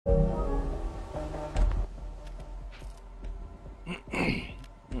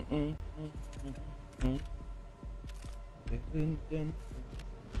Dun, dun.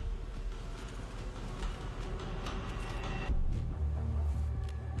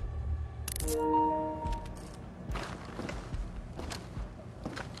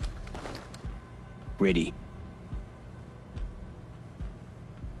 Ready.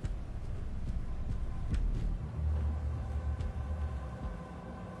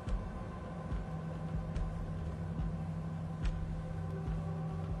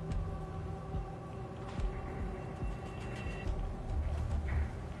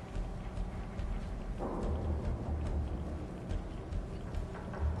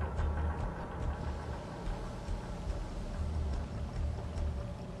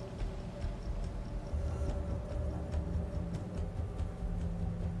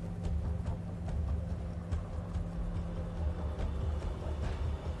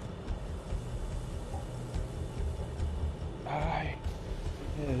 I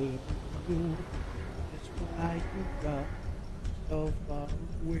have you. That's why you got so far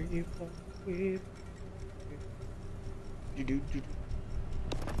away from me.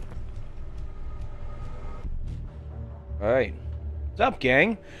 All right, what's up,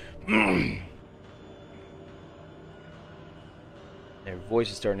 gang? Their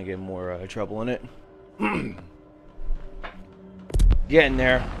voice is starting to get more trouble in it. Getting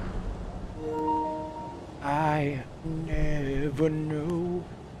there. I never knew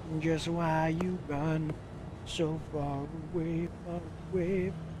just why you run so far away from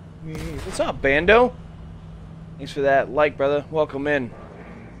me. What's up, Bando? Thanks for that like, brother. Welcome in.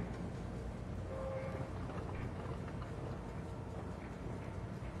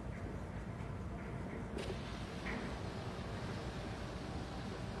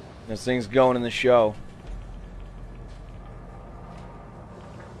 This thing's going in the show.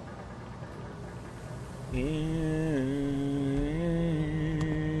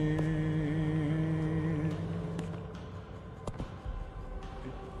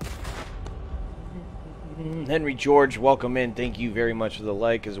 Henry George, welcome in. Thank you very much for the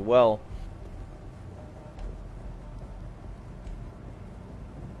like as well.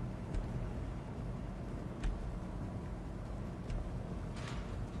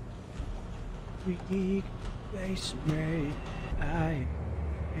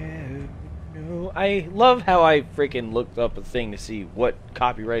 I love how I freaking looked up a thing to see what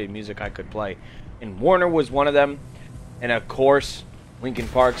copyrighted music I could play, and Warner was one of them, and of course Linkin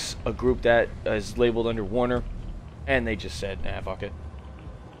Park's a group that is labeled under Warner, and they just said, nah, fuck it.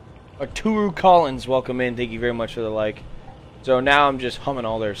 Arturo Collins, welcome in. Thank you very much for the like. So now I'm just humming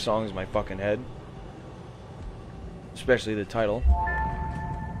all their songs in my fucking head, especially the title.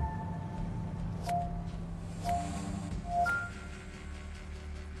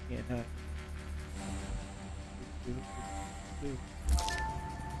 Yeah. She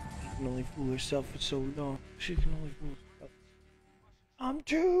can only fool herself for so long. She can only fool herself. I'm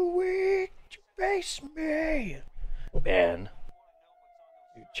too weak to face me. Man.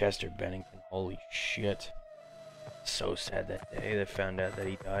 Dude, Chester Bennington, holy shit. So sad that day they found out that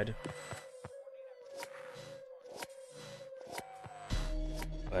he died.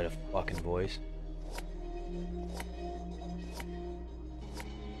 What a fucking voice.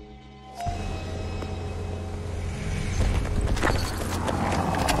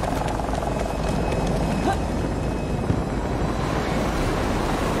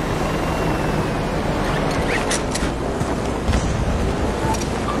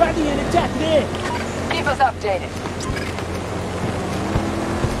 Ready and attack there! Keep us updated.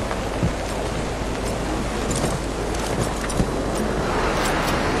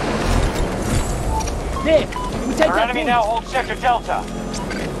 There! We take Our that enemy point. now holds Sector Delta.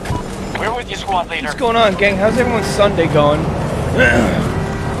 We're with you, squad leader. What's going on, gang? How's everyone's Sunday going?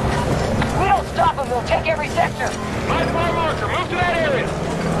 We don't stop them, we'll take every sector. My fire marker, move to that area.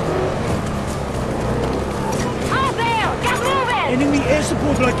 All down! Get moving! Enemy air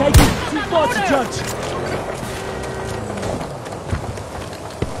support located. Two fights to judge.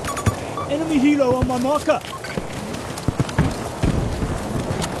 Enemy helo on my marker.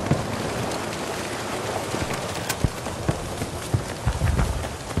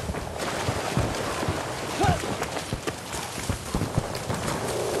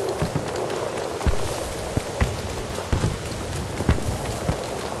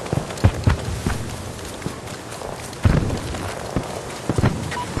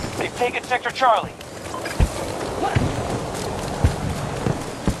 They've taken Sector Charlie.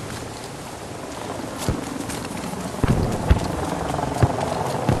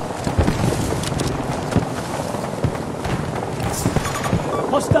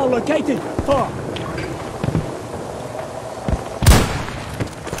 Hostile located. Fire.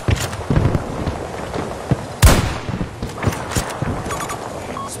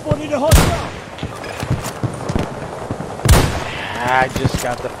 Spotted a hostile. I just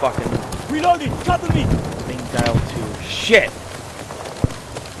got the fucking Reloading. Cover me. thing dialed to. Shit!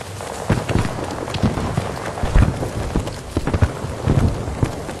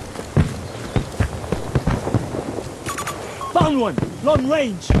 Found one. Long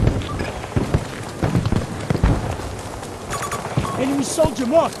range. Enemy soldier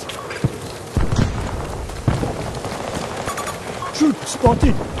marked. Troop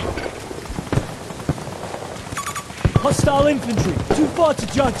spotted. Hostile infantry. Too far to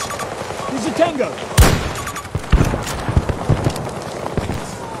judge. There's a tango.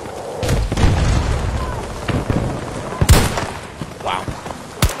 Wow.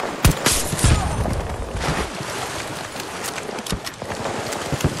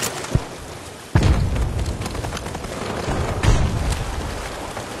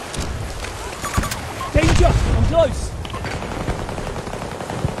 Danger. I'm close.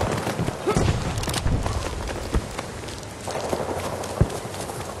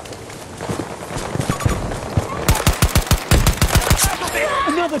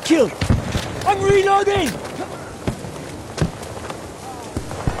 Another kill. I'm reloading.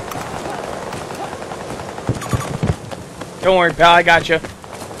 Don't worry, pal, I got you.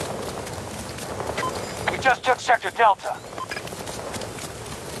 We just took Sector Delta.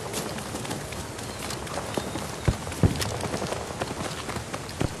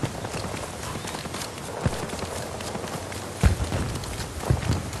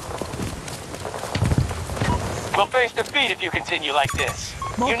 We'll face defeat if you continue like this.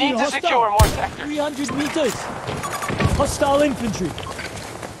 You need to Hostile. secure more sectors. 300 meters. Hostile infantry.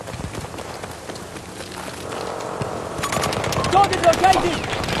 Target located.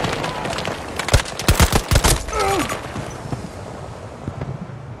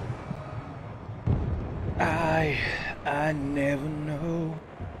 I never know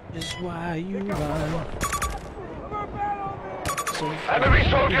just why you run. So Enemy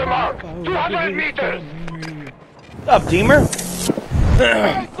soldier marked. 200 meters. What's up, Deemer?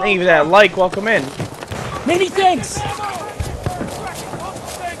 Thank you for that like. Welcome in. Many thanks.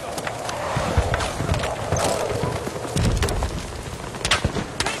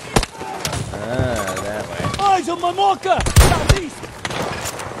 That way. Eyes on my marker. Southeast.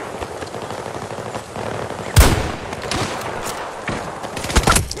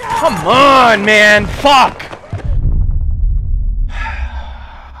 Come on, man. Fuck.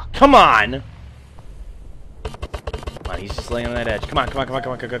 Come on. Come on, he's just laying on that edge. Come on, come on, come on,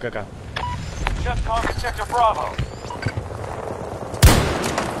 come on, come on, come on, come on. Just conquered Sector Bravo.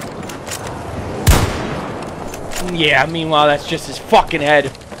 Yeah, meanwhile, that's just his fucking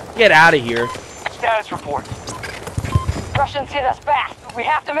head. Get out of here. Status report. Russians hit us fast. We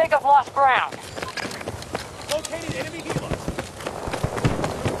have to make up lost ground. Located enemy helos.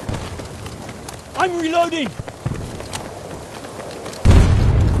 I'm reloading.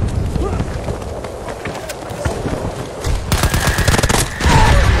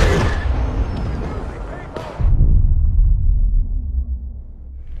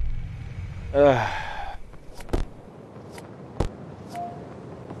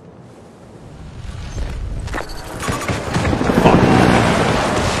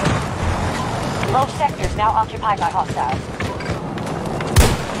 Most sectors now occupied by hostiles.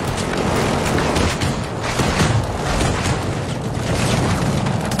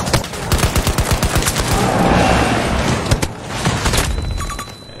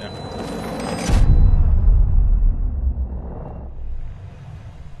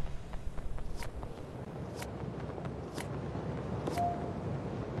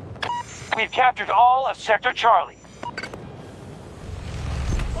 We've captured all of Sector Charlie.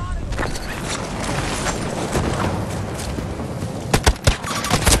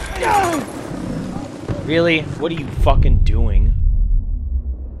 Really? What are you fucking doing?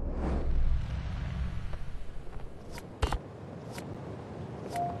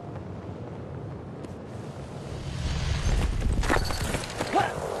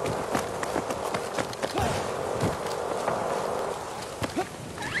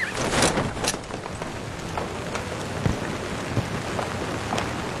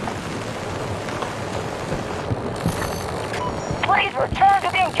 Please return to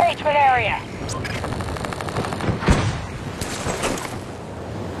the engagement area.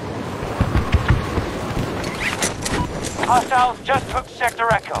 Hostiles just took Sector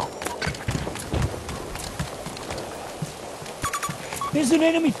Echo. There's an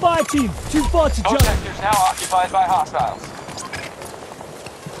enemy fire team. Too far to Both jump. sectors now occupied by hostiles.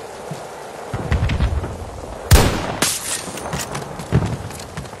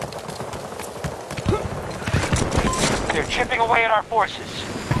 They're chipping away at our forces.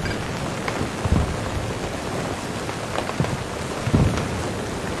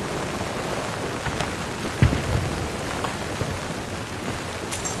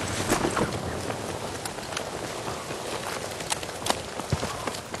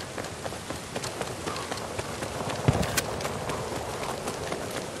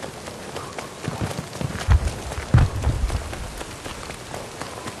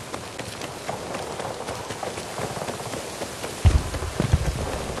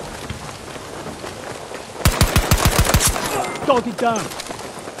 Talk it down.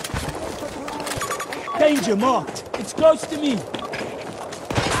 Danger marked. It's close to me.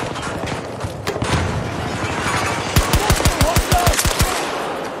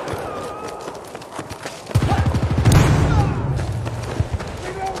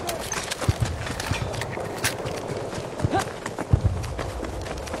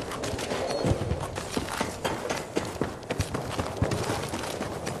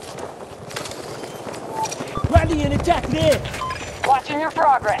 Rally and attack there. Watching your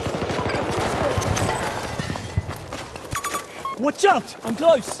progress. Watch out! I'm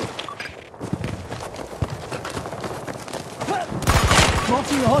close!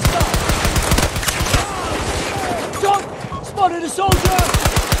 Marking a hostile! Stop! Spotted a soldier!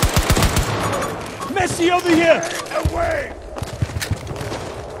 Messi over here! Away!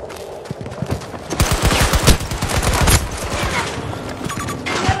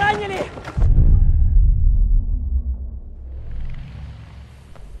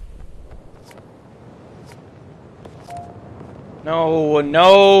 No,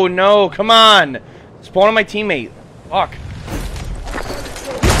 no, no, come on! Spawn on my teammate. Fuck.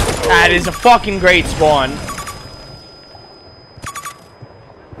 That is a fucking great spawn.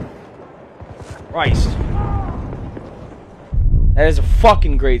 Christ. That is a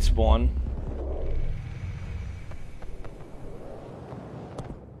fucking great spawn.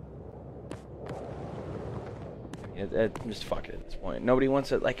 Yeah, just fuck it at this point. Nobody wants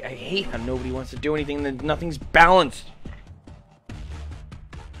to, like, I hate how nobody wants to do anything, that nothing's balanced.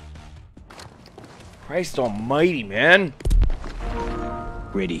 Christ almighty, man.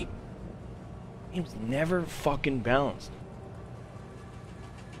 Ready. Game's never fucking balanced.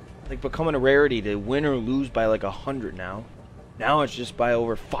 Like becoming a rarity to win or lose by like 100 now. Now it's just by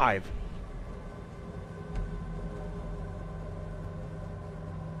over 5.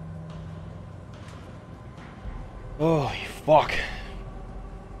 Oh, fuck.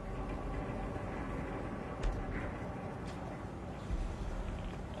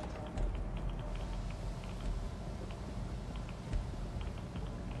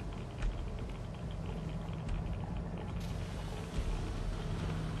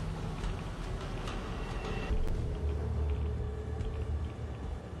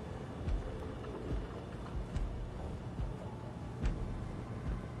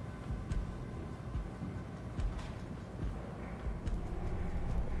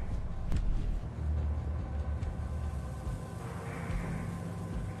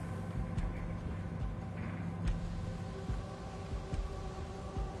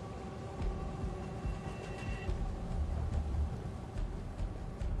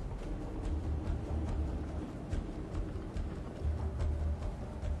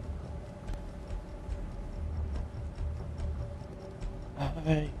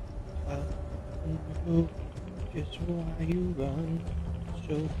 I know just why you run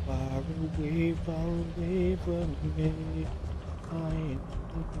so far away from me. I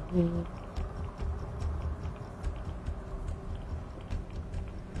know.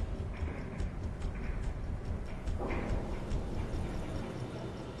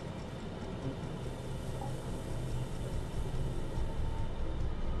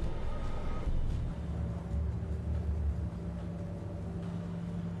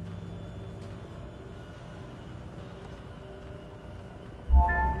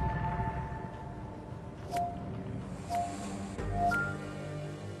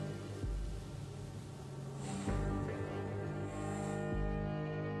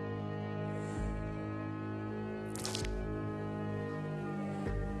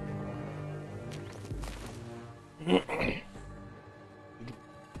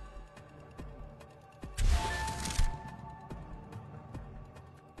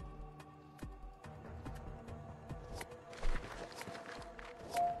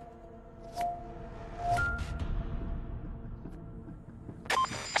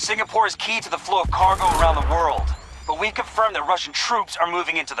 Singapore is key to the flow of cargo around the world, but we've confirmed that Russian troops are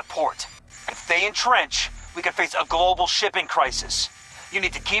moving into the port. If they entrench, we could face a global shipping crisis. You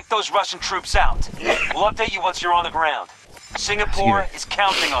need to keep those Russian troops out. We'll update you once you're on the ground. Singapore is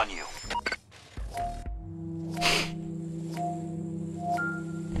counting on you.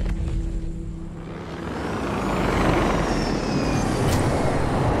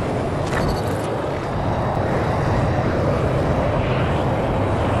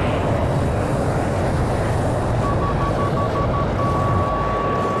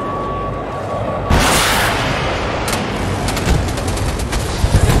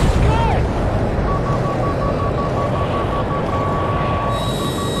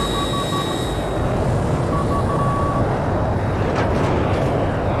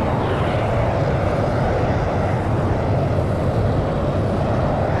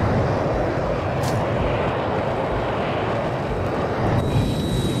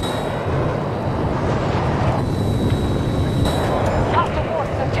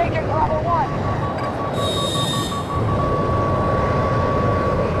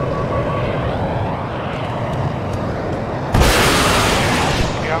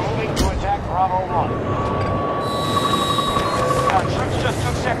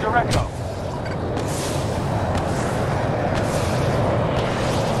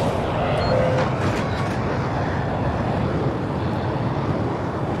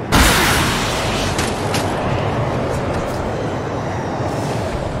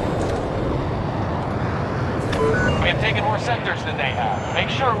 Make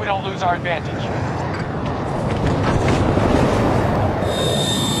sure we don't lose our advantage.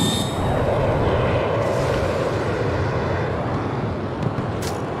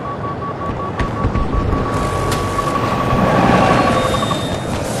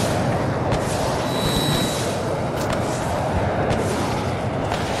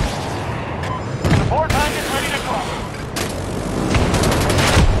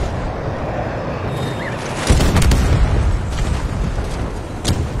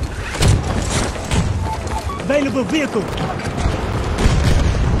 Available vehicle.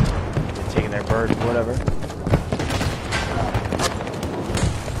 They're taking their bird, whatever.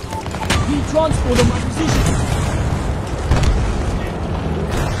 Need transport on my position.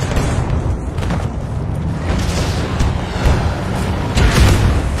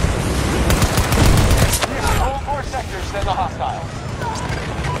 Hold more sectors than the hostiles.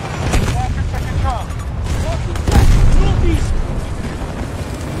 Capture sector drone. Northeast.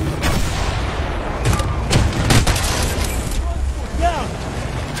 Down.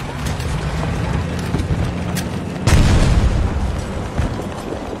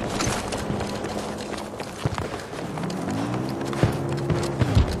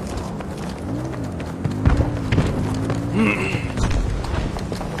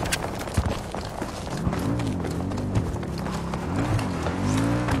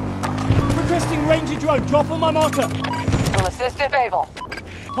 Requesting Ranger drone. Drop on my marker. We'll assist if able.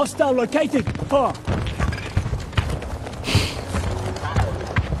 Hostile located. Far.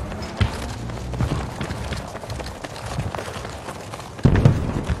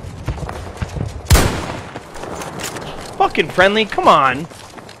 Fucking friendly, come on.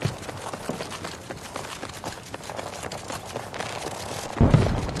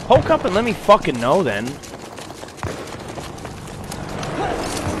 Poke up and let me fucking know then.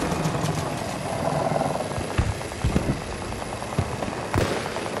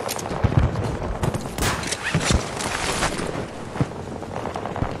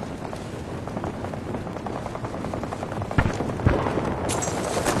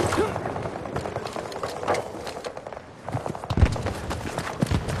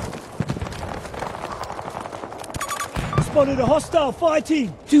 Spotted a hostile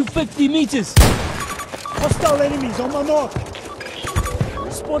fighting. 250 meters. Hostile enemies on my mark.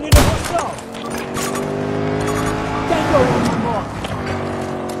 Spotted a hostile. Tango on my mark.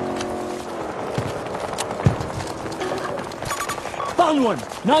 Found one.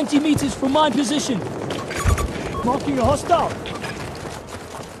 90 meters from my position. Marking a hostile.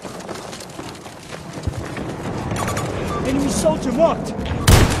 Enemy soldier marked.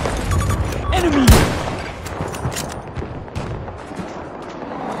 Enemy.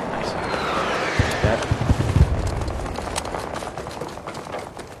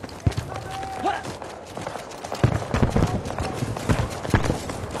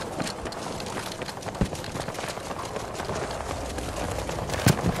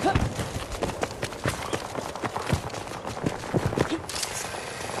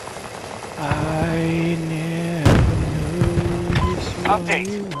 Update.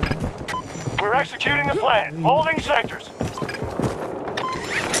 We're executing the plan. Holding sectors.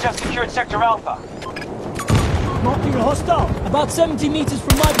 Just secured Sector Alpha. Marking a hostile. About 70 meters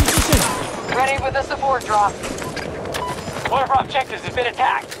from my position. Ready with the support drop. One of our objectives has been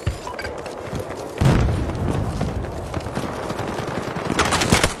attacked.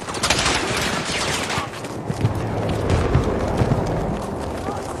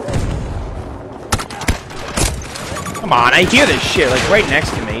 Come on, I hear this shit, like right next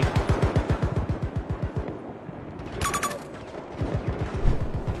to me.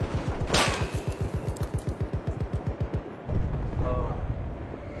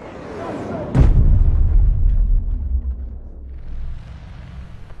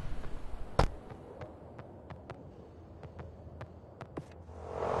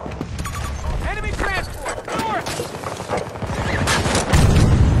 Enemy transport! North!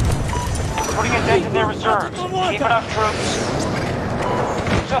 Putting a dent in their reserves. Keep it up, troops.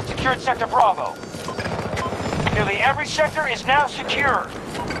 Just secured Sector Bravo. Nearly every sector is now secure.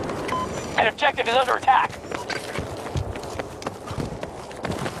 An objective is under attack.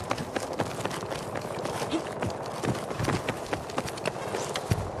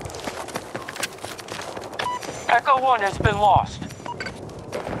 Echo 1 has been lost.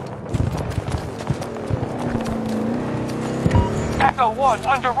 Echo 1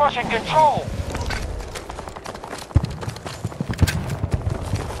 under Russian control.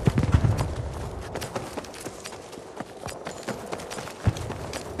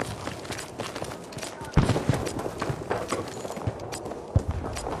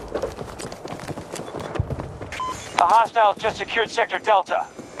 The hostiles just secured Sector Delta.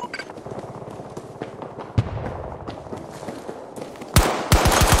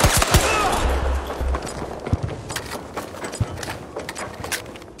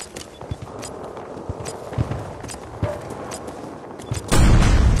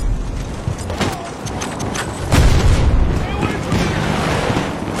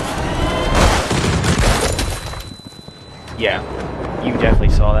 Yeah, you definitely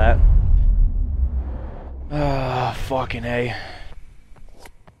saw that. Ah, fucking A.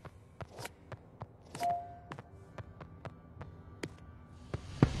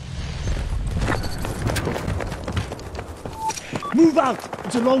 Move out!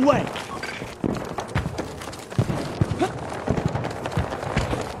 It's a long way.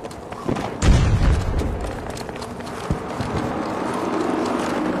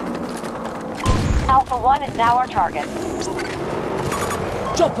 Alpha 1 is now our target.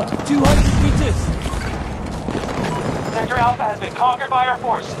 Chopper, 200 meters. Sector Alpha has been conquered by our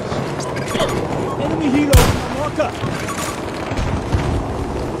forces. Enemy helo marker.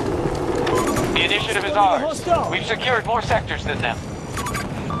 The initiative is Spotted a ours. hostile. We've secured more sectors than them.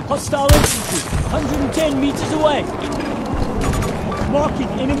 Hostile infantry, 110 meters away. Marking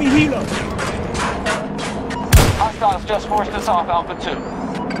enemy helo. Hostiles just forced us off Alpha 2.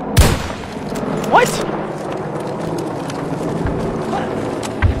 What?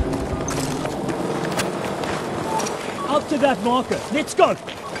 Up to that marker. Let's go.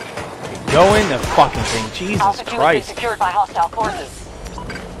 Go in the fucking thing. Jesus Alpha 2 has been Christ. secured by hostile forces.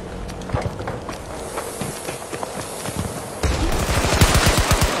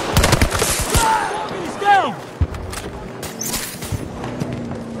 He's down.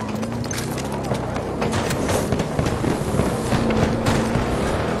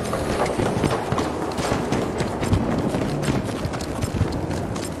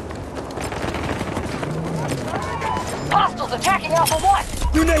 Hostiles attacking Alpha 1!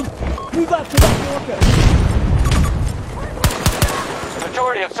 Grenade. Move out to that marker. The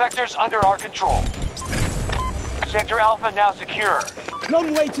majority of sectors under our control. Sector Alpha now secure.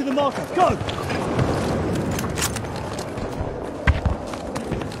 Long way to the marker. Go.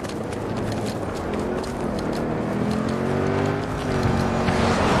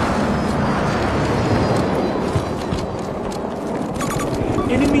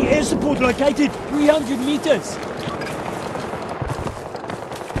 Enemy air support located 300 meters.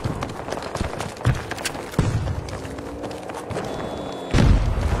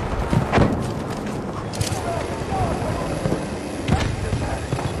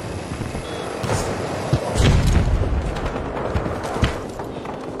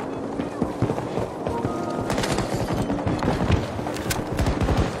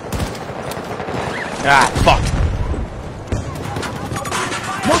 Ah, fuck.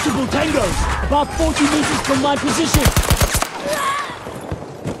 Multiple tangos, about 40 meters from my position.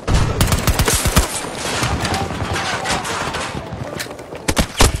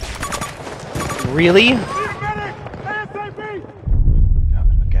 Really?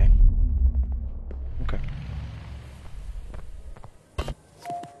 Okay. Okay.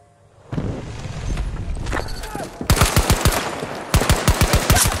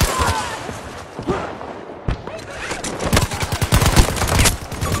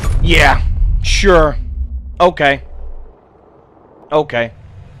 Yeah, sure. Okay. Okay.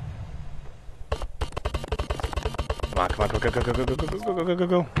 Come on, come on, go, go, go, go, go, go, go, go, go, go, go,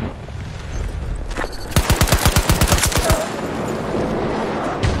 go.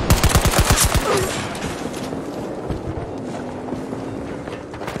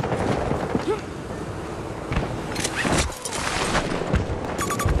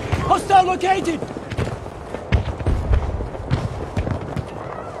 Hostile located.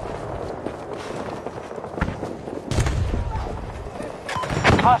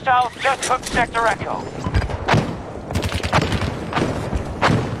 Hostiles just took Sector Echo.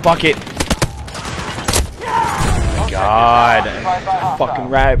 Fuck it. God. Fucking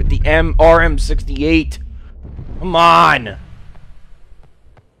right with the RM68. Come on.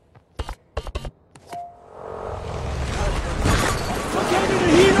 Located a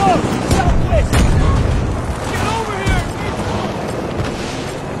helo. Southwest. Get over here.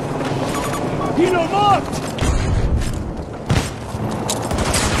 Helo marked.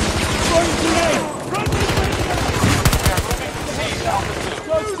 Throwing grenade. Run this way.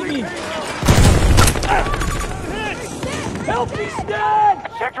 Close to me. Help me stand.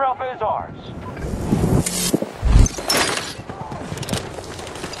 Sector Alpha is ours.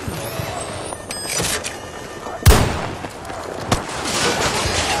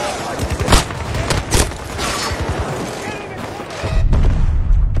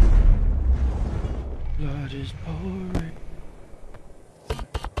 Blood is pouring.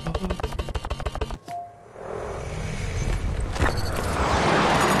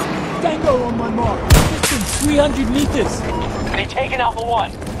 300 meters. They taken Alpha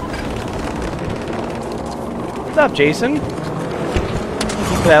 1. What's up, Jason?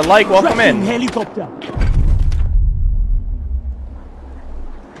 Thank you for that like. Welcome Tracking in. helicopter.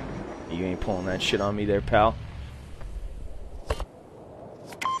 You ain't pulling that shit on me there, pal.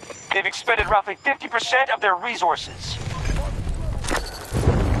 They've expended roughly 50% of their resources.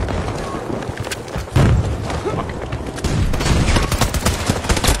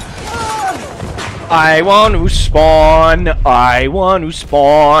 I want to spawn. I want to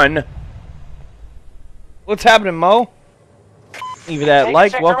spawn. What's happening, Mo? Leave that Take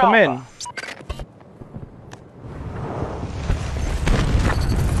like. Sector Welcome in. Alpha.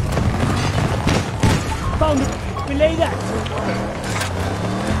 Found it. Belay that.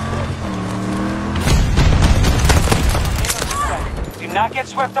 Do not get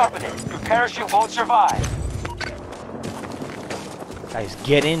swept up in it. Your parachute won't survive. Guys,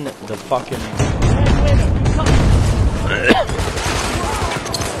 get in the fucking...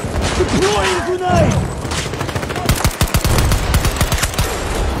 Deploying grenade.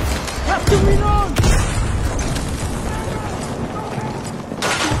 Have to reload.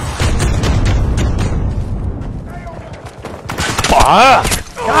 Ah!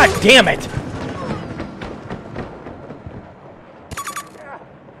 God damn it!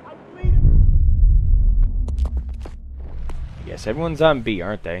 Yes, everyone's on B,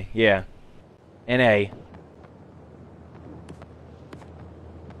 aren't they? Yeah. And A.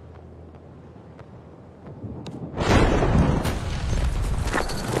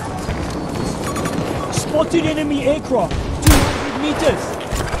 Spotted enemy aircraft. 200 meters.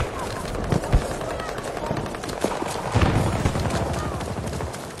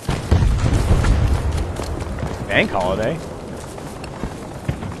 Bank holiday?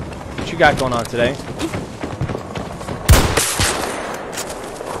 What you got going on today?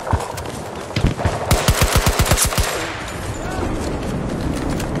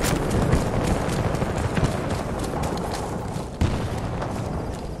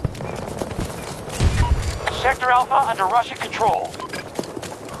 Sector Alpha under Russian control.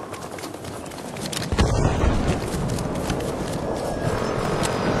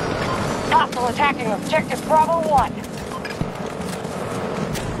 Hostile attacking objective Bravo 1.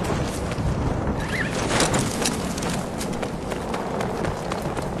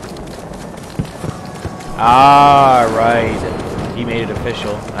 Ah, right. He made it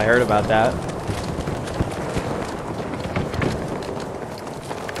official. I heard about that.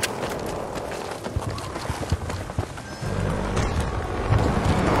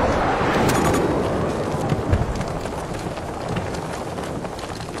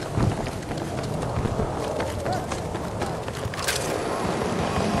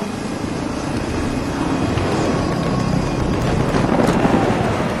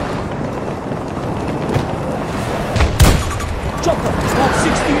 Chopper, about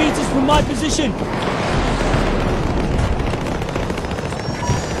 60 meters from my position.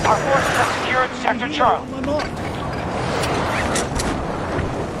 Our forces have secured Sector Charlie. On my mark.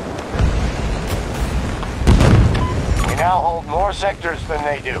 We now hold more sectors than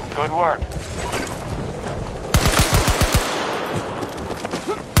they do. Good work.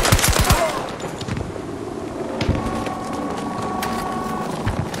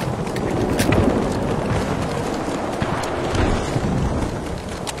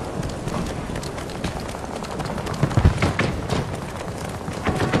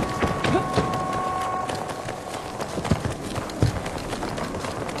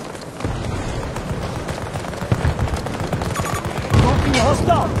 Marking a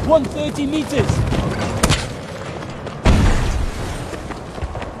hostile. 130 meters.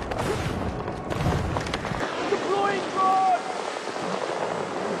 Deploying drone.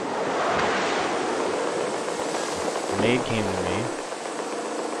 Grenade came to me.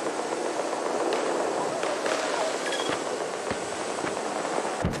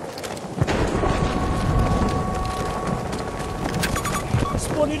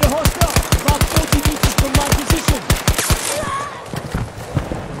 Spotted a hostile. About 40 meters from my position.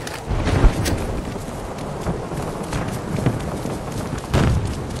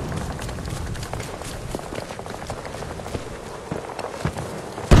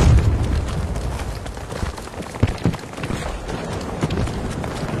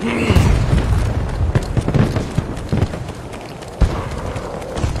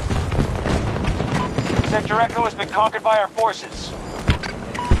 Sector Echo has been conquered by our forces.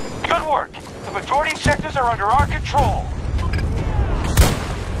 Good work. The majority sectors are under our control.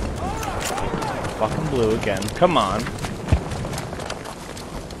 Fucking blue again. Come on.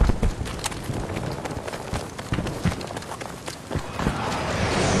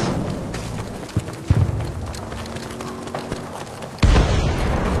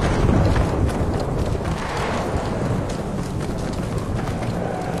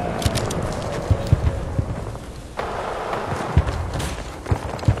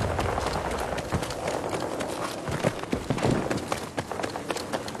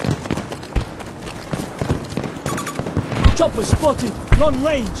 Chopper spotted. Long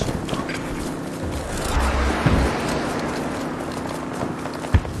range.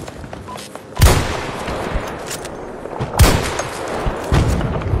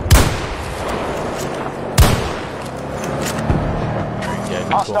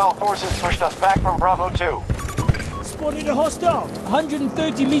 Hostile forces pushed us back from Bravo 2. Spotted a hostile.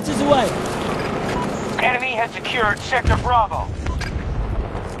 130 meters away. Enemy has secured Sector Bravo.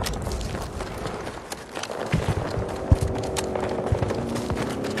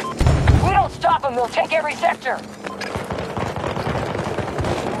 We don't stop them, they'll take every sector.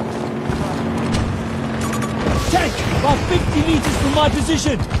 Tank, about 50 meters from my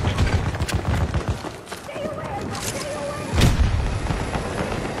position.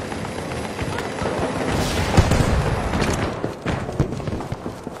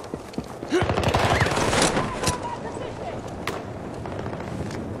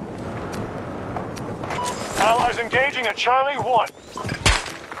 Allies engaging at Charlie 1.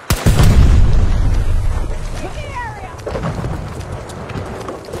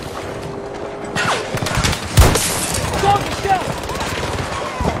 Target down!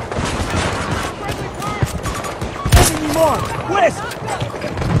 Enemy mark! West!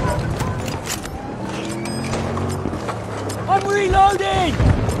 I'm reloading!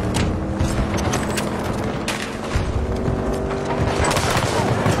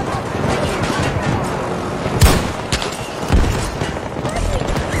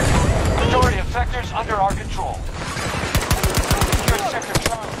 Majority of sectors under our control. Secured Sector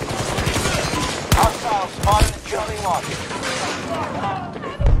Charlie. Hostiles spotted at Charlie 1.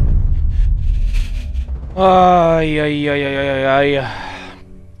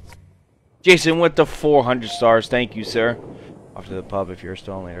 Jason with the 400 stars. Thank you, sir. Off to the pub if you're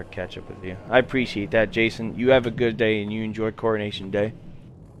still on later. Catch up with you. I appreciate that, Jason. You have a good day and you enjoy Coronation Day.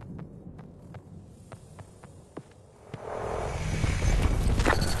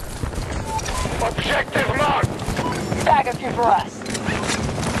 Objective marked! Bag a few for us.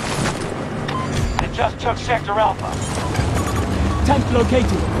 They just took Sector Alpha. Tank located.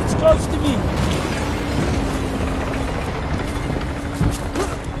 It's close to me.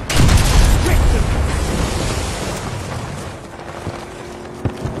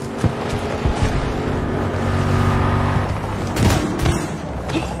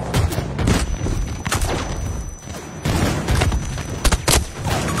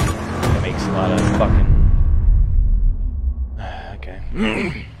 That makes a lot of fucking... Okay.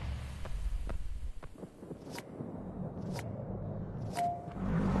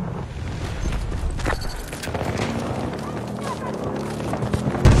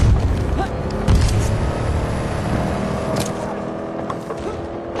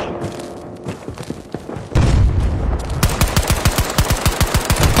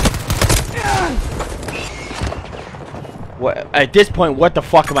 What, at this point, what the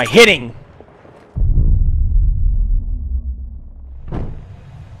fuck am I hitting?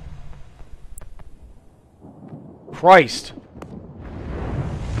 Christ.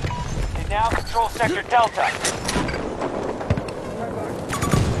 They now control Sector Delta.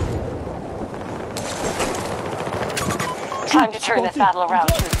 Time to turn this battle around,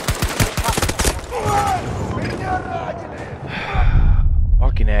 troops.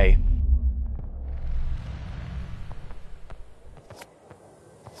 Fucking A.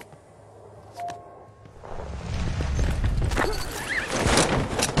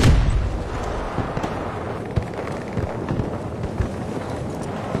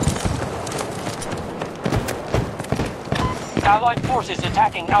 Allied forces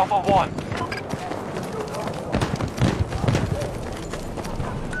attacking Alpha 1.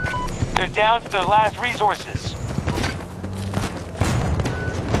 They're down to their last resources.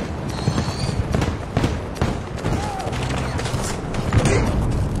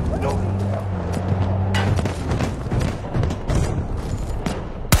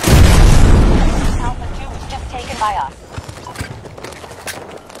 Alpha 2 was just taken by us.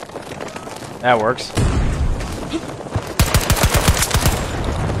 That works.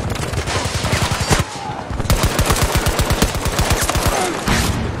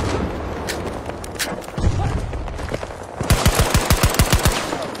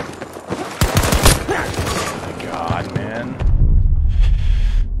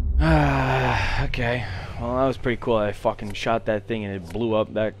 Okay, well that was pretty cool. I fucking shot that thing and it blew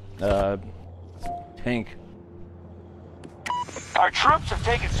up that tank. Our troops have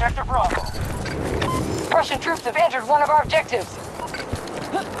taken Sector Bravo. Russian troops have entered one of our objectives.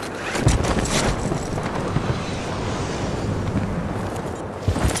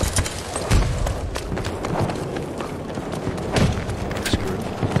 Screwed.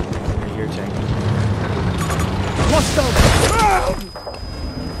 Here, tank. Hostile!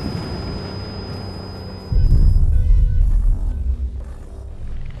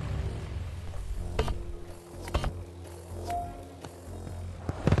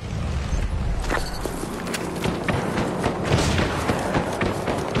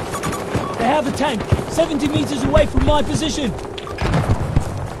 have a tank, 70 meters away from my position.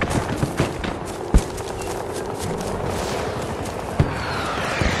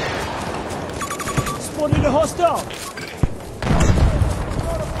 Spotted a hostile.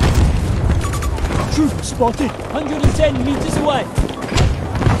 Troop spotted, 110 meters away.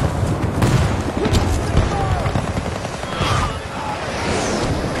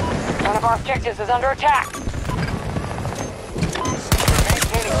 One of our objectives is under attack. We're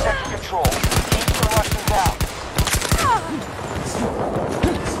maintaining sector control. Keep the Russians out.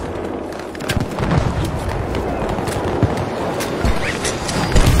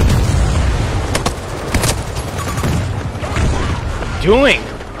 Doing?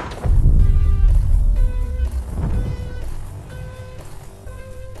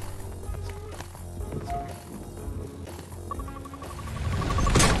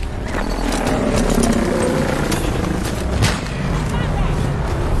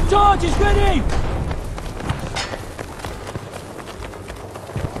 Charge is ready!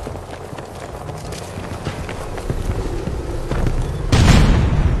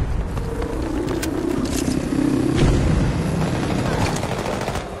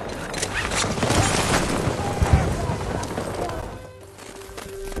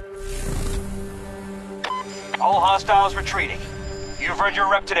 All hostiles retreating. You've read your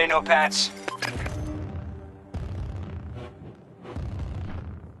rep today, Notepads.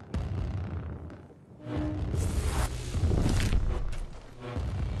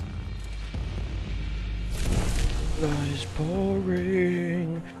 Life is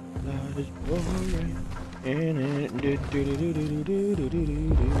boring. Life is boring.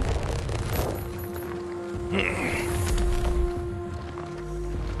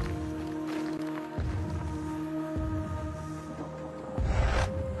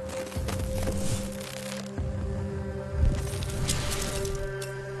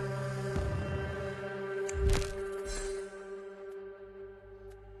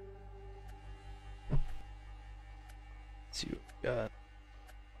 See what we got.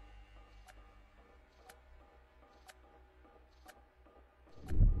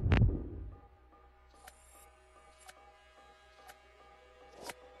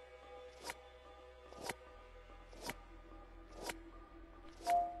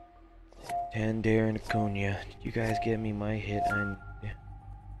 Tandair and Akonia. Did you guys get me my hit?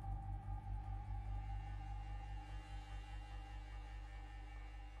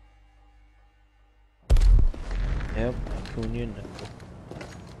 Yep, Akonia.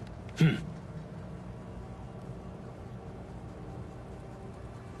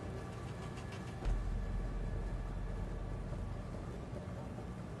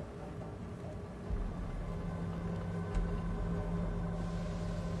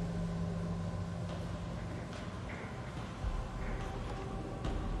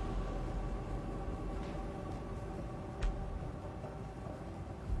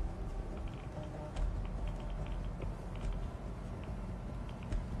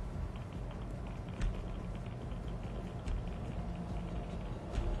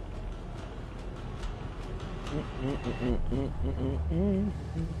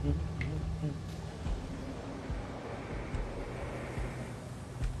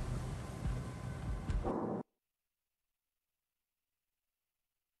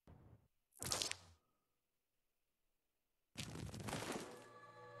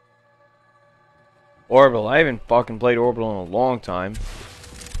 Orbital. I haven't fucking played Orbital in a long time.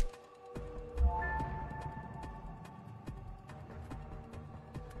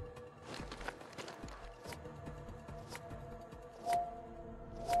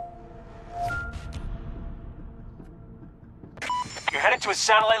 You're headed to a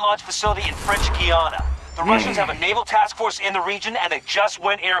satellite launch facility in French Guiana. The Russians have a naval task force in the region and they just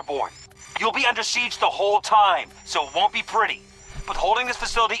went airborne. You'll be under siege the whole time, so it won't be pretty. But holding this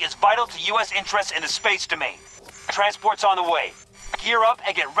facility is vital to U.S. interests in the space domain. Transport's on the way. Gear up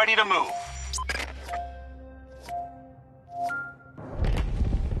and get ready to move.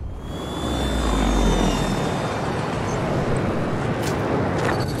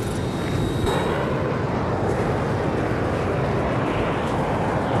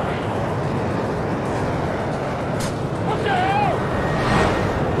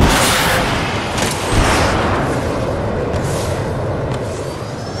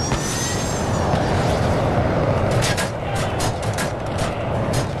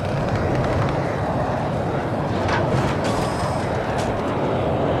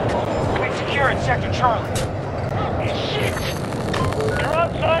 Sector Charlie. Shit! You're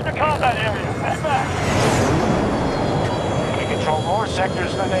outside the combat area. Head back. We control more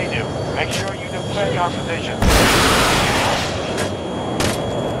sectors than they do. Make sure you defend your position.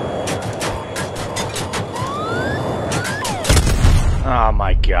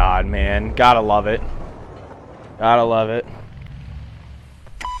 God, man. Gotta love it. Gotta love it.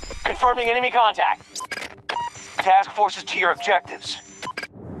 Confirming enemy contact. Task forces to your objectives.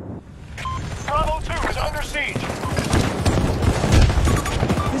 Bravo 2 is under siege.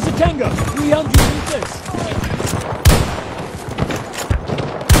 There's a Tango, 300 meters.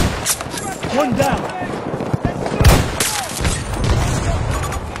 One down.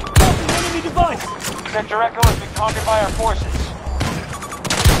 Enemy device. Sector Echo has been conquered by our forces.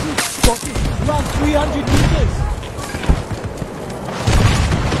 Spotted. Around 300 meters.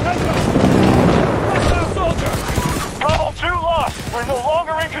 Bravo 2 lost. We're no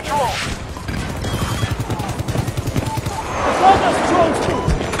longer in control.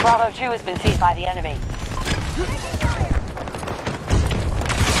 Bravo 2 has been seized by the enemy.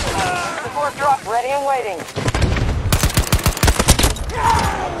 Support drop ready and waiting.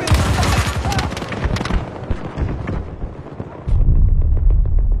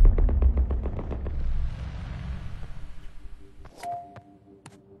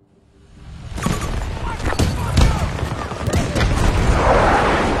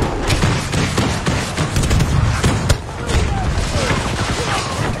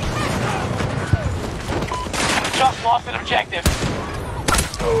 Just lost an objective.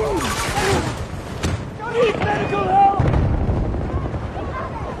 Need medical help!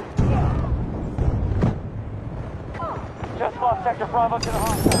 Just lost Sector Bravo to the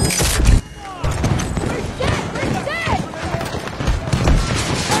hostile.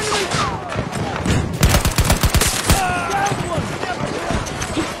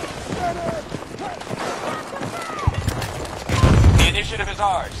 The initiative is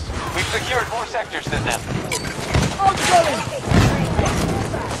ours. We've secured more sectors than them.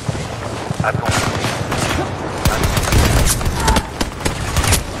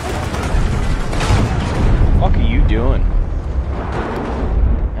 What are you doing?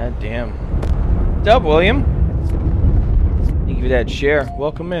 God damn. What's up, William? Thank you for that share.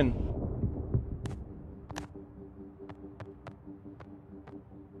 Welcome in.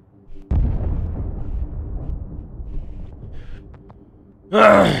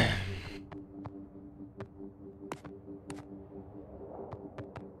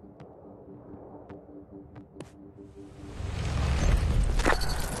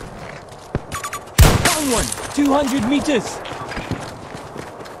 One, 200 meters.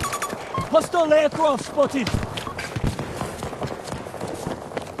 Hostile aircraft spotted.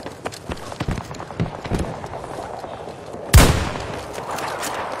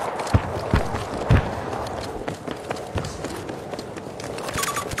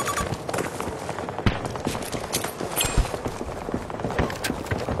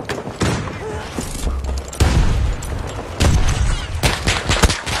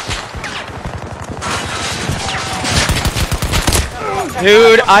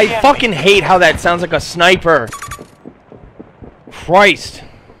 Dude, I fucking hate how that sounds like a sniper. Christ.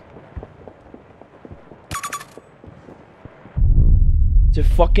 It's a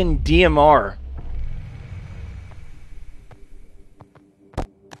fucking DMR.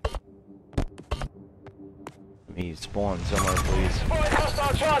 Let me spawn somewhere, please.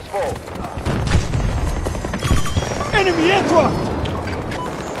 Enemy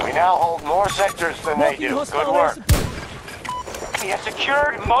aircraft! We now hold more sectors than they do. Good work. We have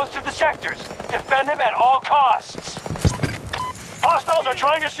secured most of the sectors. Defend them at all costs. Hostiles are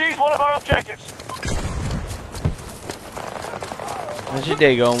trying to seize one of our objectives. How's your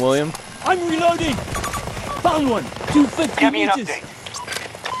day going, William? I'm reloading! Found one! 250 Give me an meters!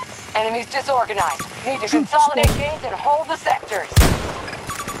 update. Enemies disorganized. Need to consolidate gains and hold the sectors.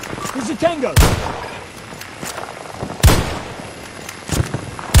 There's a Tango!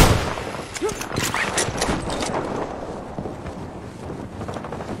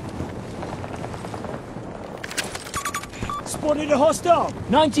 Spotted a hostile!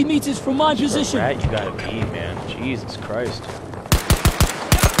 90 meters from my position! Rat, you gotta be, man. Jesus Christ.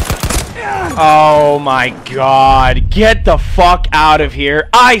 Oh my god. Get the fuck out of here.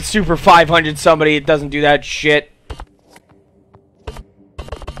 I Super 500 somebody. It doesn't do that shit.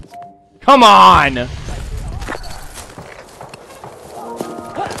 Come on.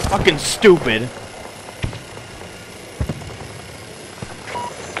 Fucking stupid.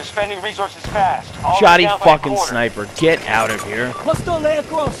 Spending resources fast. Shoddy fucking sniper. Get out of here. Hostile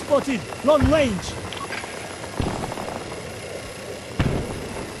aircraft spotted! Long range!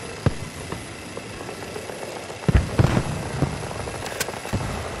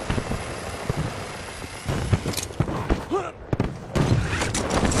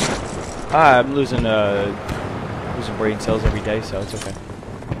 I'm losing brain cells every day, so it's okay.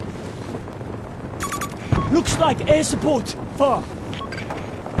 Looks like air support! Far!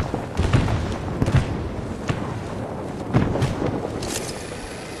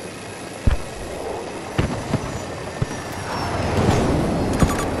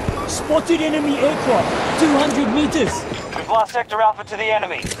 Spotted enemy aircraft. 200 meters. We've lost Sector Alpha to the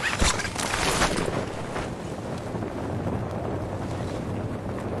enemy.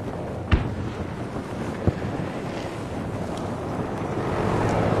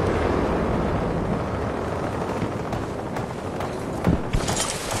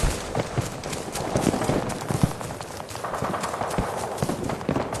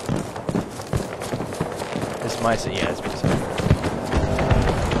 This might say, yeah, it's pretty simple.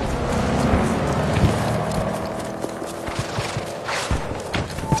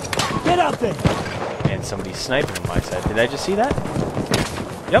 Get out there. And somebody's sniping on my side. Did I just see that?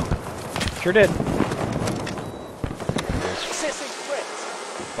 Yep. Sure did. Assessing threats.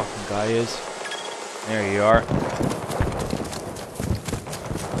 Fucking guy is. There you are.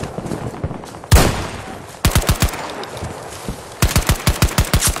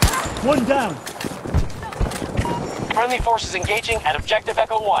 One down. Friendly forces engaging at Objective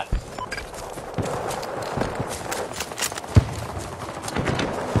Echo 1.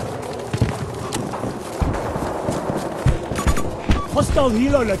 Hostile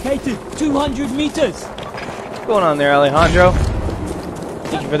helo located. 200 meters. What's going on there, Alejandro?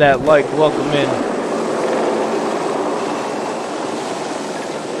 Thank you for that like. Welcome in.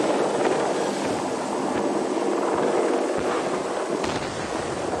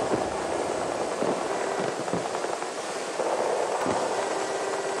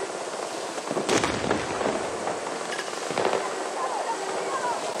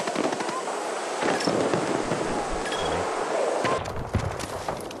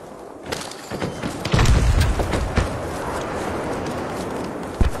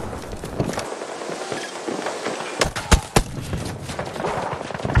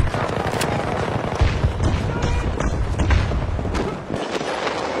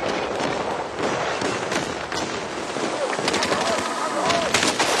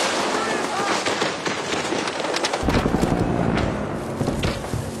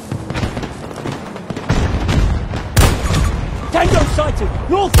 Tango sighted.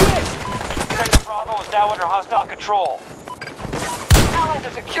 Northwest. Sector Bravo is now under hostile control. Allies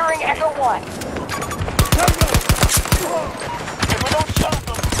are securing Echo 1. If we don't stop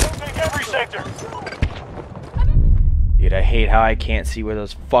them, they'll take every sector. Dude, I hate how I can't see where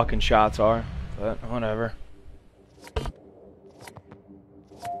those fucking shots are. But whatever.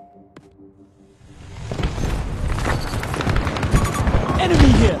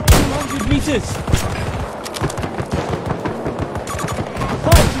 Enemy here. 200 meters.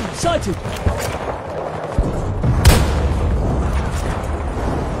 Sighted.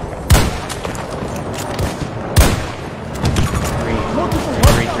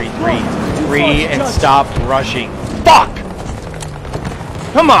 Three, and stop rushing. Fuck!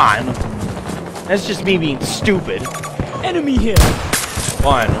 Come on! That's just me being stupid. Enemy here.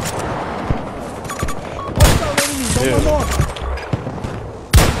 One. Hostile enemies on the north.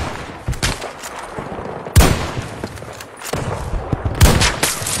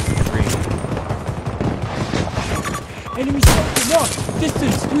 Enemy sector north.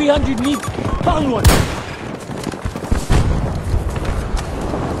 Distance 300 meters. Found one.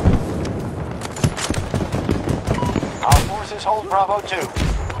 Our forces hold Bravo 2.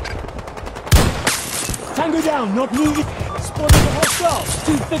 Tango down, not moving. Spotted a hostile.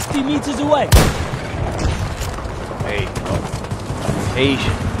 250 meters away. Hey.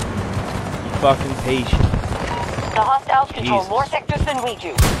 Patient. Fucking patient. The hostiles control Jesus. more sectors than we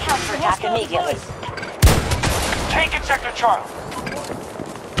do. Counterattack immediately. Taking Sector Charlie.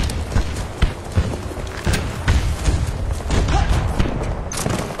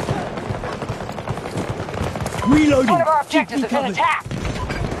 Reloading. One of our Keep objectives me has been covered. attacked.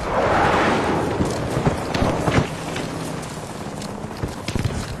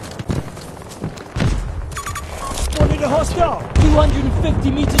 Spotted a hostile.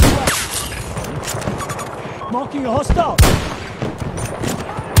 250 meters away. Marking a hostile.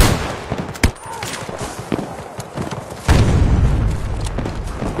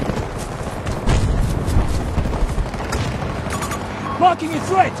 Marking a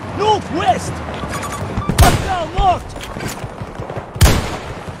threat. Northwest. Hostile marked.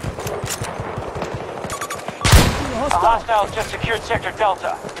 The hostiles just secured Sector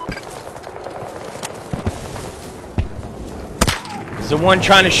Delta. There's the one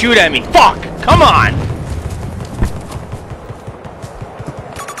trying to shoot at me. Fuck! Come on!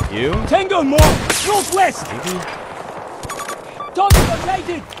 You? Tango marked. Northwest. Maybe? Target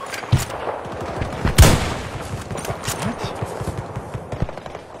located.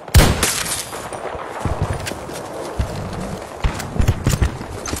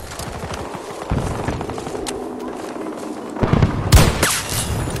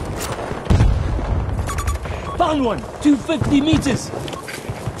 Found one. 250 meters.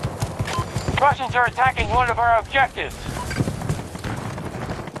 Russians are attacking one of our objectives.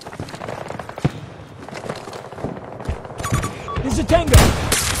 There's a tango.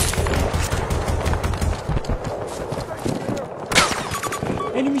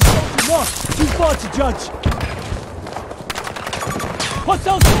 Enemy soldier marked. Too far to judge.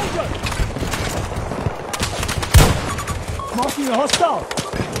 Hostile soldier! Marking a hostile.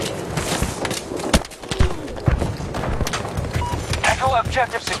 Echo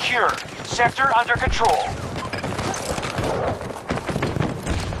objective secure. Sector under control.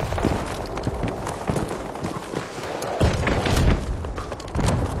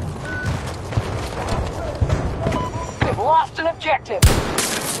 We've lost an objective.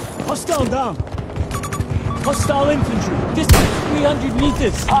 Hostile down. Hostile infantry. Distance 300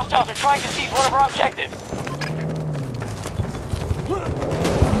 meters. Hostiles are trying to seize one of our objectives.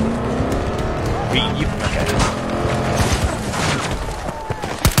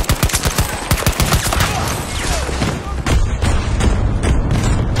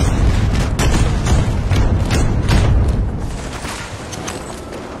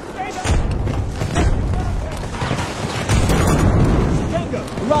 Tango.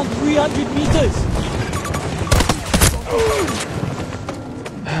 Around 300 meters.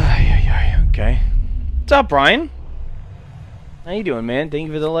 Okay. What's up, Brian? How you doing, man? Thank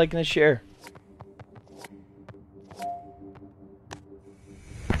you for the like and the share.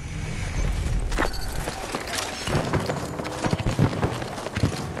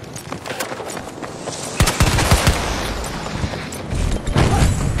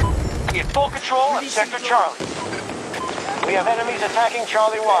 We have full control of Sector Charlie. We have enemies attacking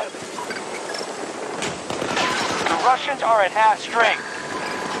Charlie 1. The Russians are at half strength.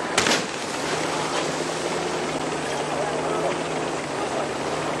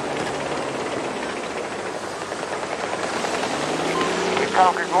 We've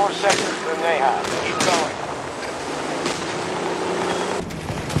conquered more sectors than they have. Keep going.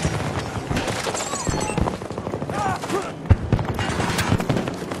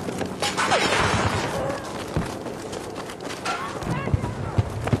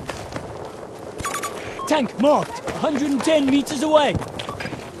 Tank marked. 110 meters away.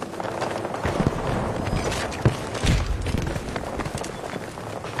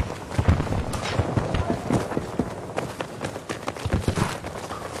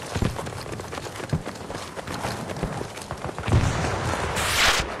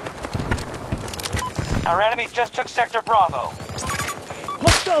 Our enemies just took Sector Bravo.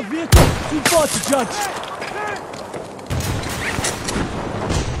 Hostile vehicle. Too far to judge.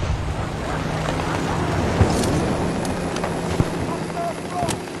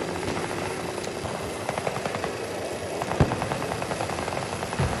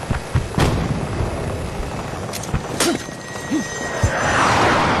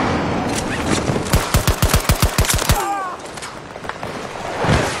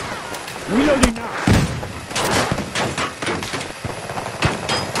 Reloading now.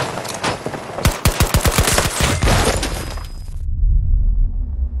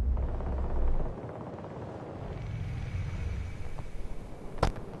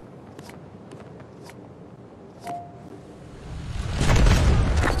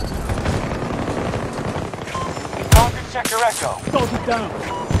 We conquered Sector Echo. Started down.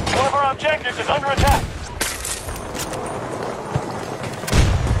 One of our objectives is under attack.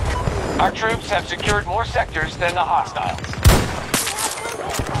 Our troops have secured more sectors than the hostiles.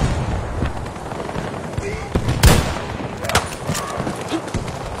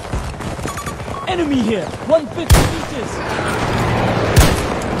 Enemy here. 150 meters.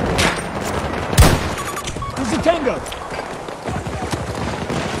 There's a tango.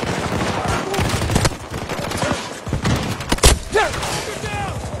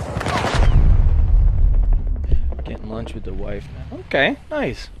 Getting lunch with the wife now. Okay,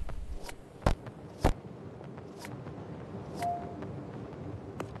 nice.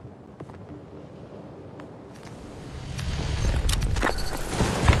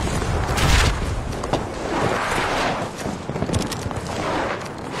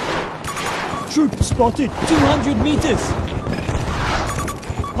 Troop spotted. 200 meters.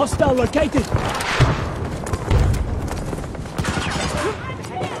 Hostile located.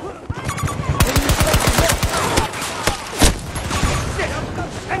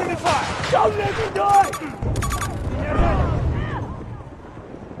 Enemy fire! Don't let me die!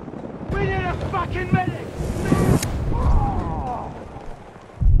 We need a fucking medic!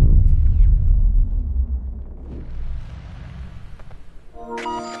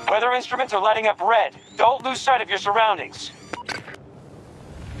 Weather instruments are lighting up red. Don't lose sight of your surroundings.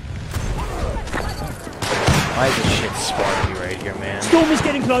 Why is this shit spawning me right here, man? Storm is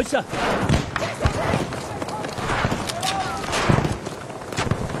getting closer.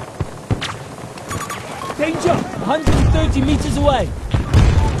 Danger! 130 meters away.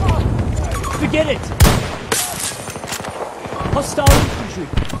 Forget it. Hostile infantry.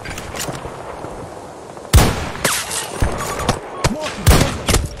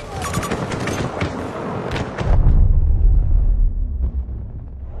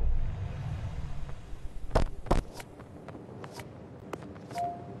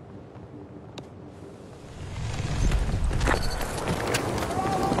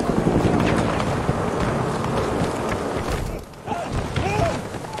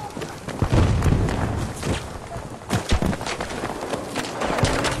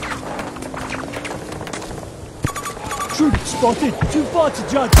 Spotted. Too far to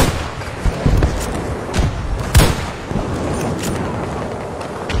judge.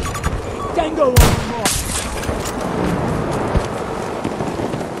 Tango on the mark.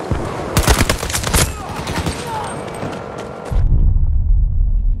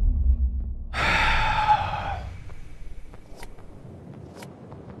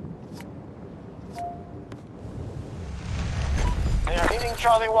 They are hitting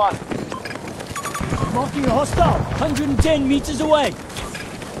Charlie 1. Marking a hostile, 110 meters away.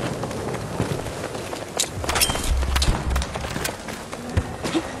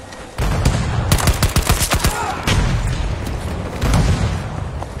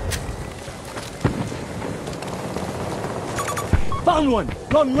 Found one,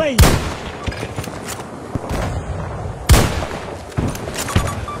 long range.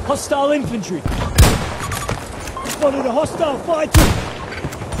 Hostile infantry. Spotted a hostile fighting.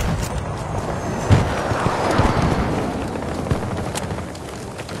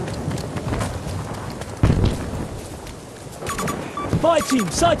 Fire team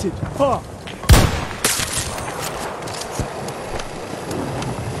sighted. Far.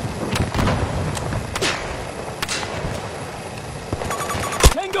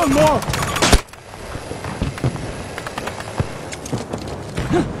 Tango mark.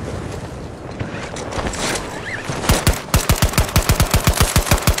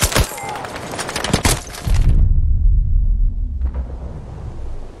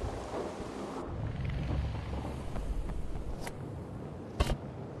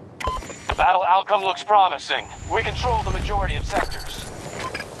 Battle outcome looks promising. We control the majority of sectors.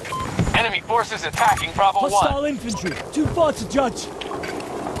 Enemy forces attacking Bravo 1. Hostile infantry. Too far to judge.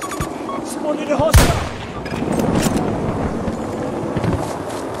 Spotted a hostile.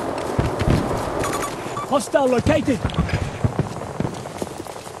 Hostile located.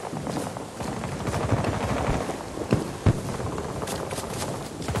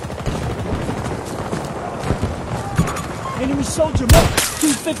 Enemy soldier marked.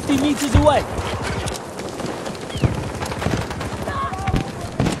 250 meters away.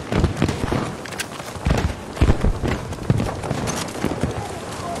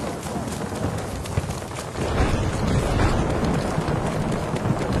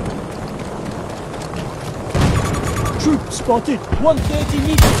 Troop spotted. 130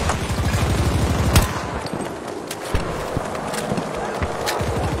 meters.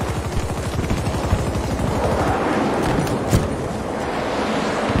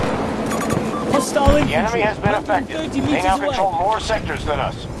 The enemy has been affected. They now control more sectors than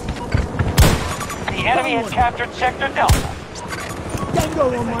us. The enemy has captured Sector Delta. Tango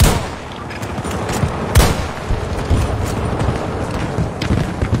on my mark.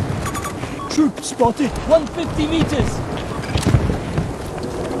 Troop spotted. 150 meters.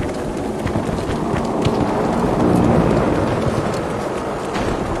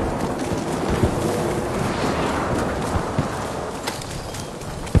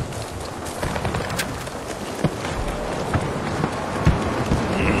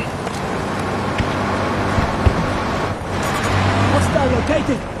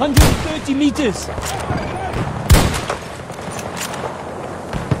 Located, 130 meters.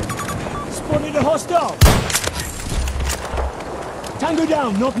 Spotted a hostile. Tango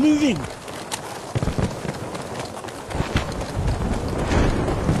down, not moving.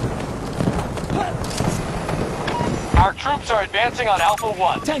 Our troops are advancing on Alpha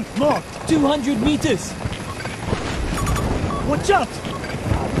 1. Tank marked, 200 meters. Watch out!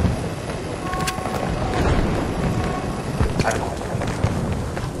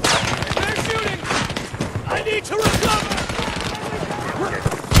 I need to recover!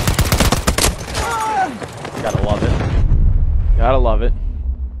 Gotta love it. Gotta love it.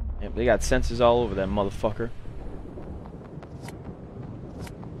 Yep, they got sensors all over that motherfucker.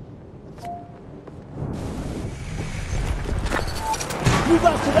 Move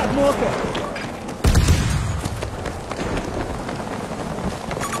out to that marker.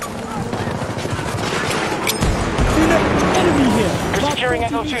 Securing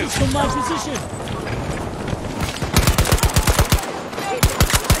Echo 2. From my position.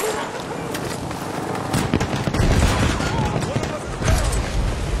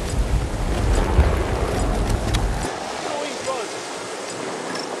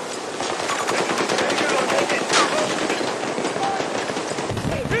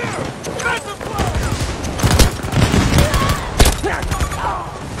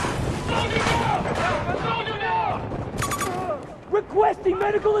 Requesting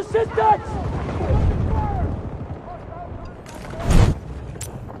medical assistance!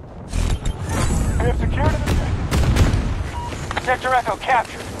 We have secured it. Sector Echo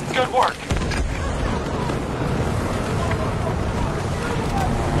captured. Good work.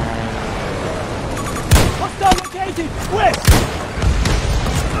 Hostile located! West!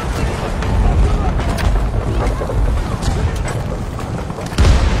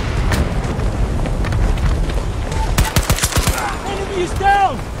 Enemy is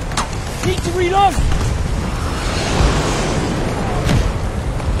down! Need to reload!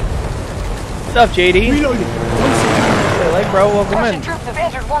 What's up, JD? Reloading! Hey, like, bro, welcome Russian in. troops have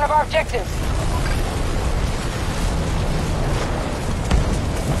entered one of our objectives.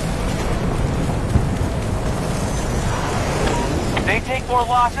 They take more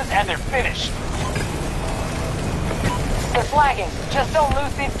losses and they're finished. They're flagging. Just don't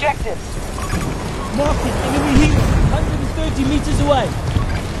lose the objectives. Marking enemy here! 130 meters away!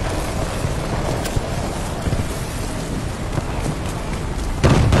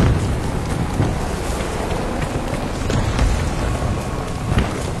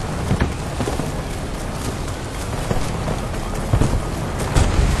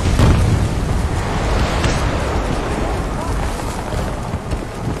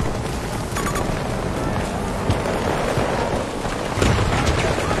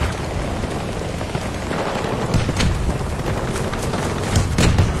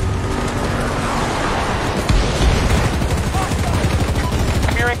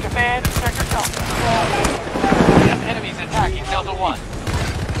 Command, Sector Delta. Enemies attacking Delta 1.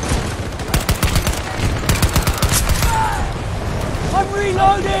 I'm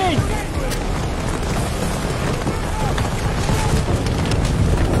reloading!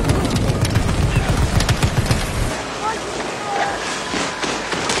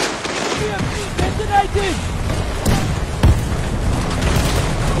 BF detonated!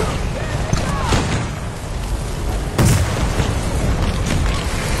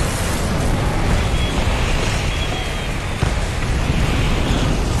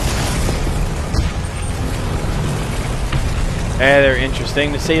 They're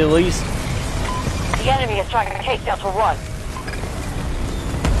interesting to say the least. The enemy is trying to take Delta 1.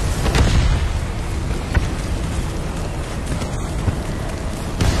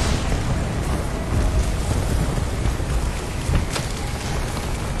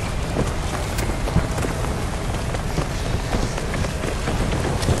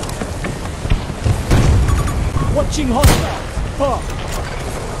 Watching hostiles! Park!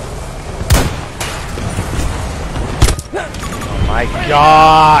 Oh my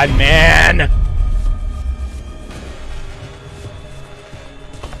god, man!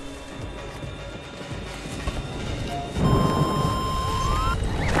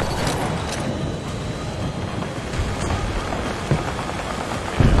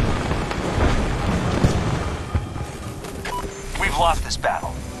 We've lost this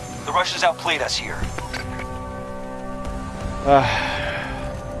battle. The Russians outplayed us here.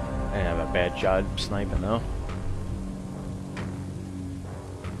 I didn't have a bad job sniping though.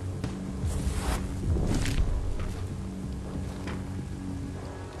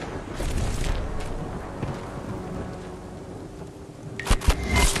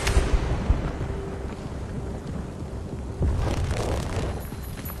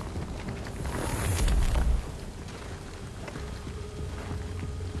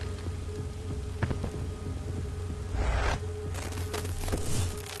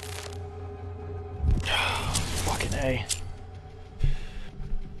 Fucking A.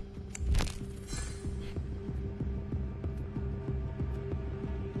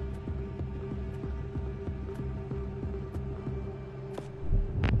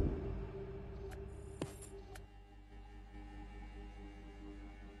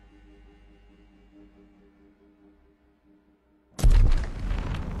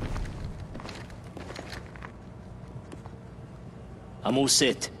 I'm all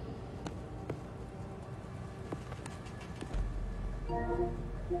set.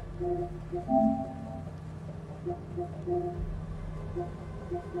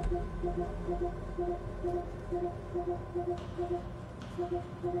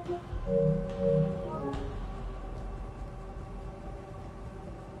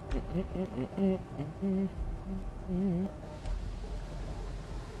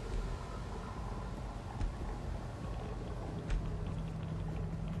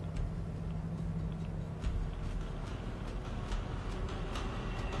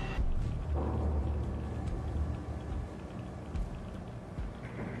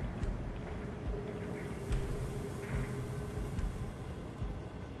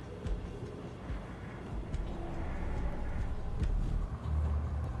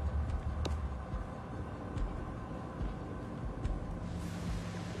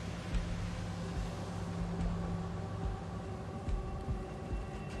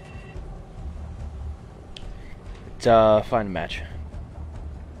 Find a match.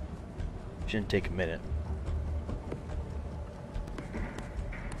 Shouldn't take a minute.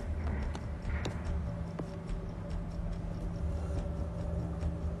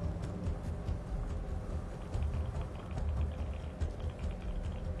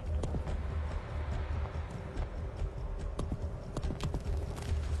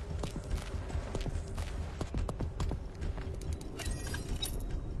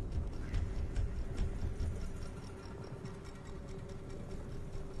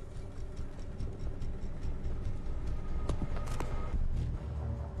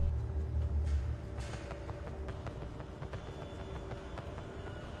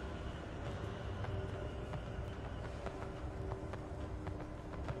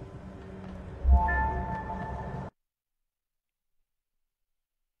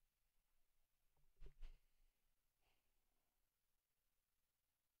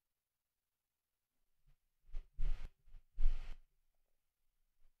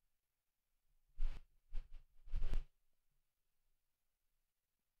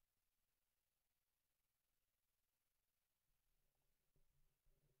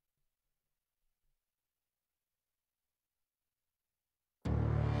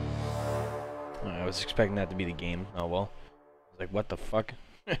 I was expecting that to be the game. Oh well. I was like, what the fuck?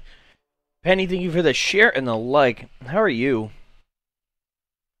 Penny, thank you for the share and the like. How are you?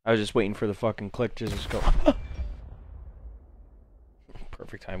 I was just waiting for the fucking click to just go.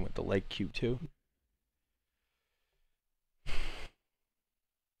 Perfect time with the like cue too.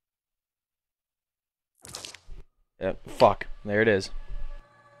 Yep, fuck. There it is.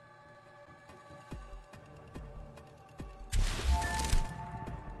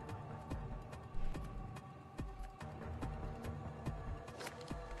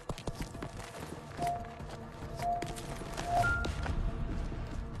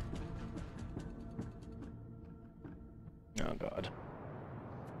 Oh god.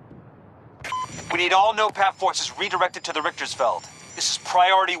 We need all NOPAT forces redirected to the Richtersfeld. This is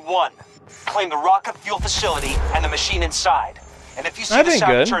priority 1. Claim the rocket fuel facility and the machine inside. And if you see the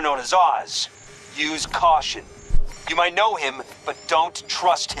saboteur known as Oz, use caution. You might know him, but don't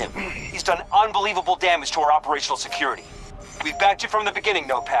trust him. He's done unbelievable damage to our operational security. We've backed you from the beginning,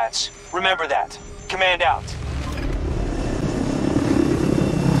 NOPATs. Remember that. Command out.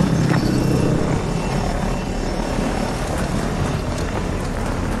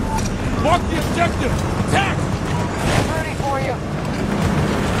 Mark the objective! Attack! Ready for you.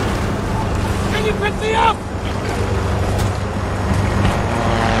 Can you pick me up?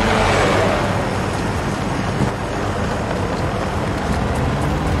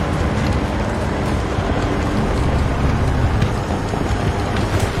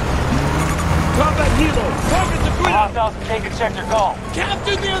 Combat helo! Target the grid! Hostiles have taken sector Golf.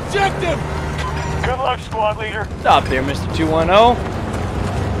 Capture the objective! Good luck, squad leader. Stop there, Mr. 210.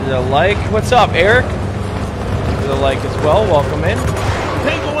 There's a like. What's up, Eric? There's a like as well. Welcome in.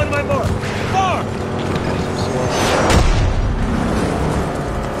 Tango on my mark. Far!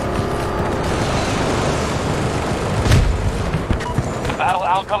 The battle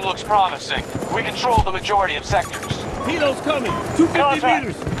outcome looks promising. We control the majority of sectors. Helo's coming. 250 Contact.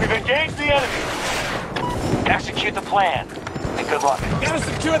 meters. We've engaged the enemy. Execute the plan. And good luck. Gotta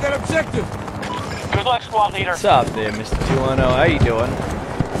secure that objective. Good luck, squad leader. What's up there, Mr. 210? How you doing?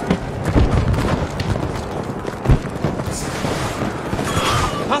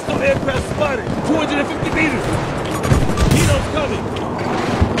 Hostile aircraft spotted. 250 meters. Helo's coming.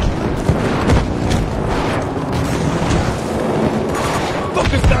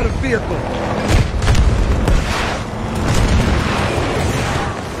 Focus down a vehicle.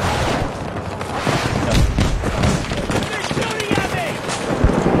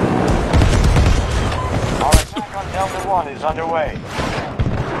 Delta 1 is underway.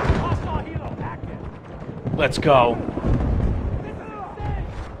 Let's go.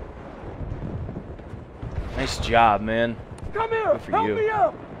 Nice job, man. Come here! Good for Help you. me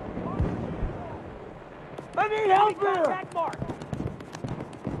up! I need help here!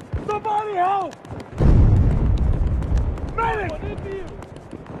 Somebody help! Medic!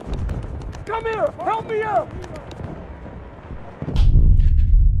 Come here! Help me out!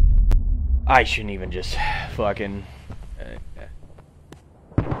 I shouldn't even just fucking...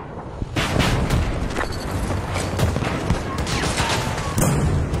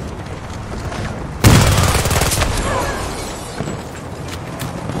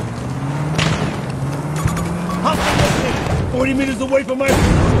 Hostile 40 meters away from my...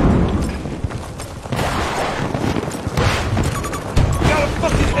 Got a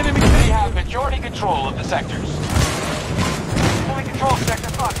fucking enemy! They have majority control of the sectors. Fully control sector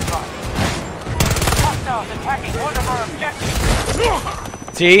Foxtrot. Hostiles attacking one of our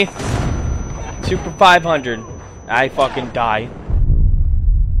objectives. See? Super 500. I fucking die.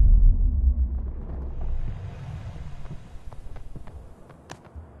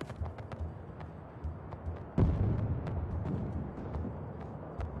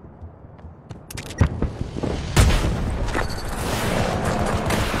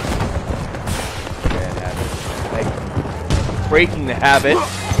 Bad habit. Like, breaking the habit.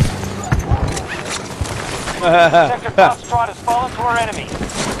 Sector Foxtrot has fallen to our enemy.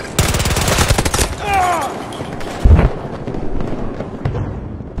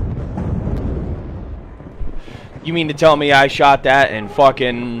 You mean to tell me I shot that and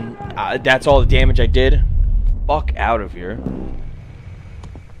fucking that's all the damage I did? Fuck out of here.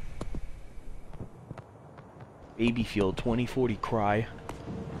 Babyfield 2040 cry.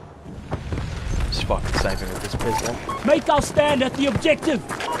 Just fucking sniping with this pistol. Make our stand at the objective!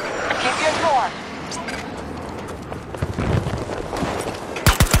 Keep you informed.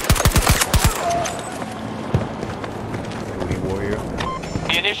 Warrior.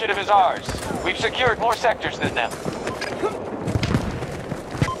 The initiative is ours. We've secured more sectors than them.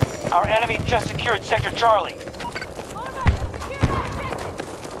 Our enemy just secured Sector Charlie.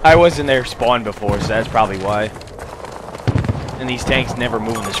 I wasn't there spawn before, so that's probably why. And these tanks never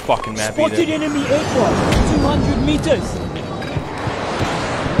move in this fucking map Spotted either. enemy aircraft! 200 meters!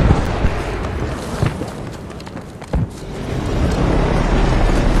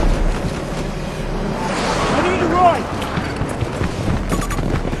 I need a ride!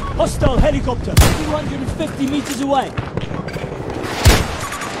 Hostile helicopter! 250 meters away!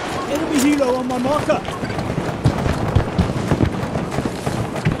 Enemy helo on my marker!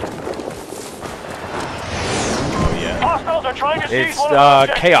 Hostiles are trying to seize It's one of our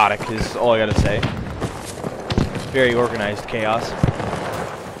objectives. chaotic is all I gotta say. Very organized chaos.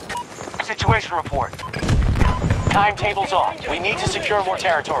 Situation report. Timetable's off. We need to secure more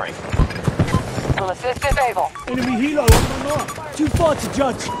territory. We'll assist if able. Enemy helo on my mark! Too far to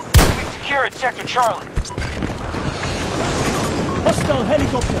judge! We've secured Sector Charlie. Hostile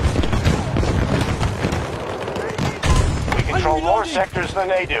helicopter! We control more reloading. sectors than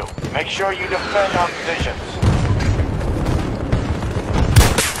they do. Make sure you defend our positions.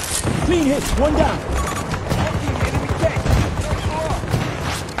 Clean hit! One down!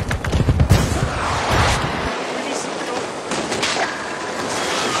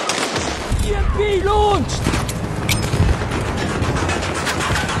 EMP launched!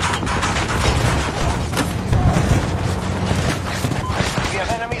 We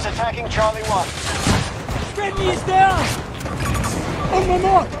have enemies attacking Charlie 1. Stradley is down! On my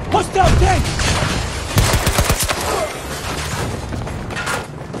mark! Hostile tank!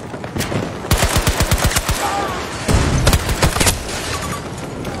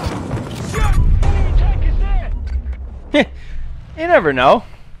 You never know.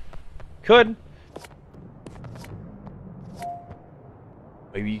 Could.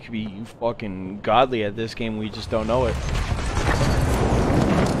 Maybe you could be fucking godly at this game, we just don't know it.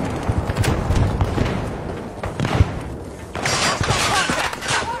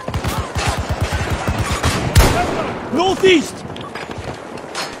 Northeast!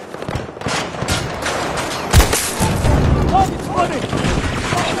 Target spotted!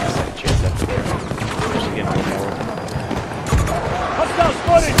 Chance up there. Just to get more. Hostile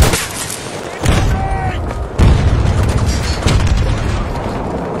spotted!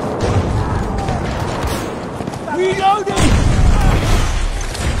 Reloading!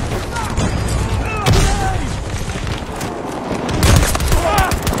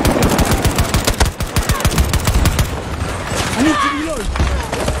 I need to reload!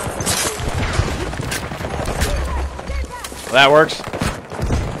 Well, that works.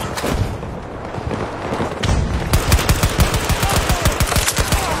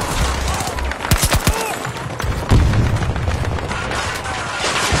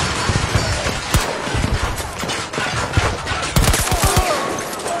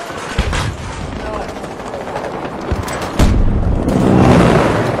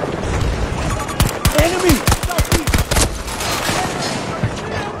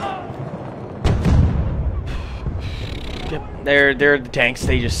 Yep, they're the tanks.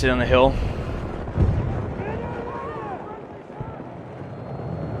 They just sit on the hill.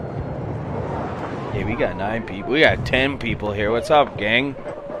 Hey, we got 9 people. We got 10 people here. What's up, gang?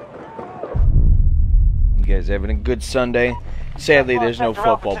 You guys having a good Sunday? Sadly, there's no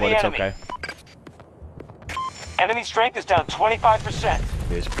football, but it's okay. Enemy strength is down 25%.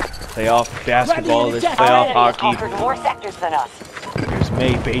 There's playoff basketball. There's playoff hockey. Conquered more sectors than us. There's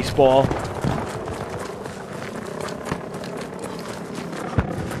May baseball.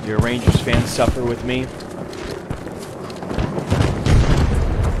 Your Rangers fans suffer with me.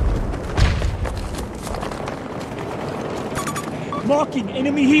 Marking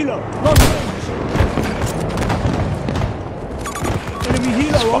enemy helo. Long range. Enemy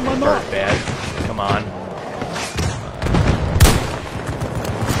helo on my mark. Bad. Come on.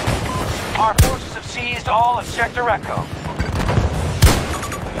 Our forces have seized all of Sector Echo.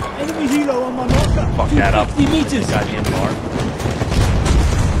 Enemy helo on my marker. Fuck that up. 50 meters. Goddamn bar.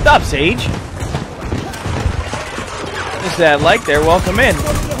 Stop, Sage. Is that like there? Welcome in.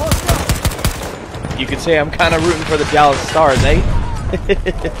 You could say I'm kind of rooting for the Dallas Stars, eh?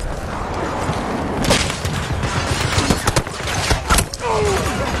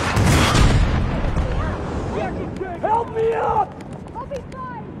 Help me up! I'll be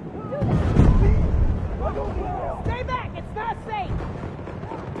fine. Stay back. It's not safe.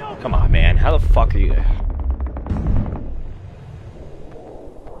 Come on, man. How the fuck are you?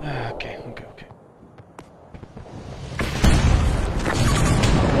 Okay.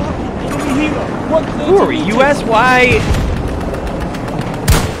 Enemy helo. Who are we? US? Why?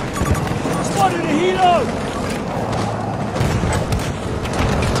 Spotted a helo!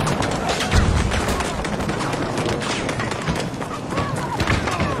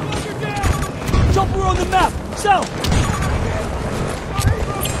 Chopper on the map! South!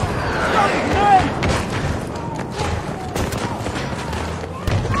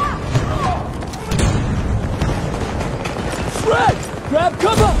 Fred! Grab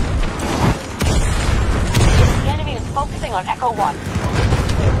cover! The enemy is focusing on Echo 1.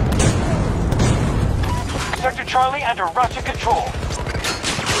 Sector Charlie under Russian control.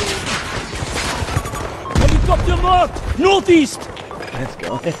 Helicopter marked! Northeast! Let's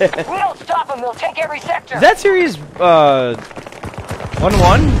go. We don't stop them, they'll take every sector. Is that series 1-1?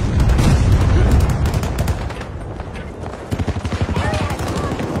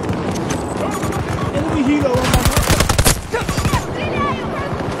 Enemy helo on my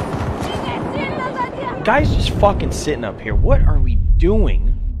Guys just fucking sitting up here. What are we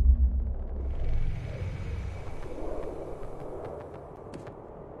doing?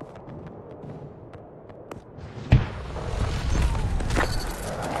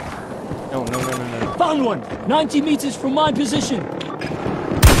 No. Found one! 90 meters from my position!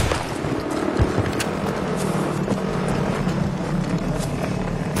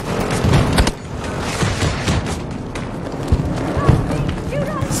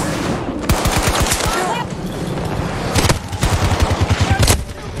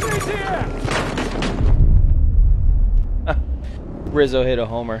 Rizzo hit a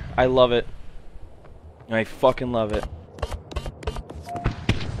homer. I love it. I fucking love it.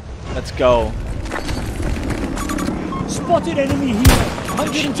 Let's go. Spotted enemy helo!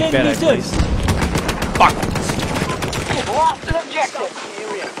 110 Bet I meters! placed. Fuck! We've lost an objective.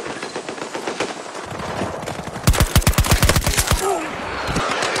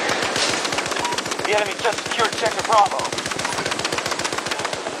 The enemy just secured Sector Bravo.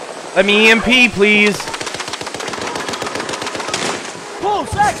 Let me EMP, please.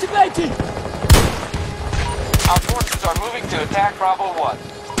 Pulse activated! Our forces are moving to attack Bravo 1.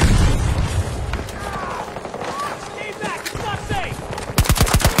 Stay back! It's not safe!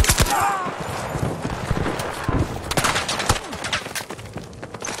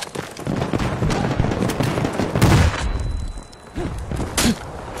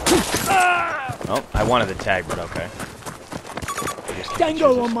 Oh, I wanted the tag, but okay.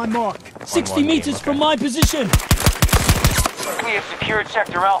 Tango on my mark! 60 meters from my position! We have secured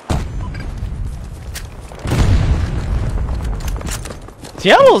Sector Alpha.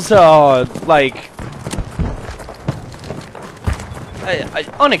 Seattle's, like...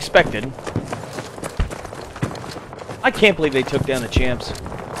 unexpected. I can't believe they took down the champs.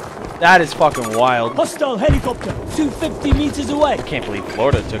 That is fucking wild. Hostile helicopter! 250 meters away! I can't believe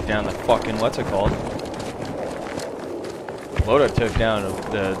Florida took down the fucking... What's it called? Florida took down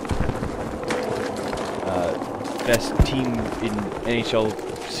the... best team in NHL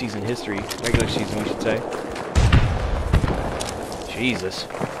season history. Regular season, we should say. Jesus.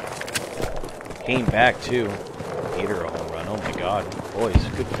 Came back, too. Peter a home run. Oh, my God. Boys,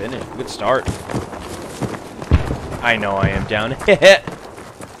 good finish. Good start. I know I am down.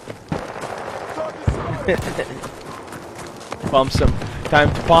 Bump some.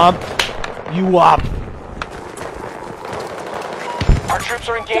 Time to pump. You up. Our troops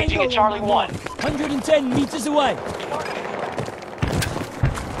are engaging at Charlie 1. 110 meters away.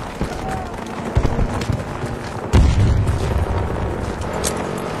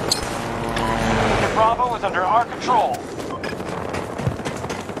 Bravo is under our control.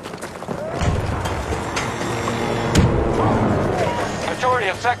 Majority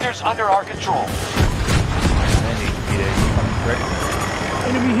of sectors under our control.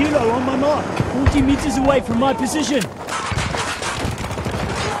 Enemy helo on my mark. 40 meters away from my position.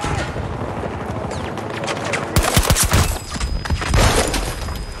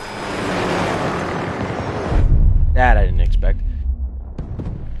 That I didn't expect.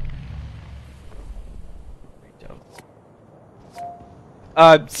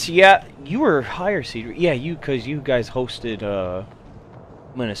 So yeah, you were higher seed. Yeah, because you guys hosted,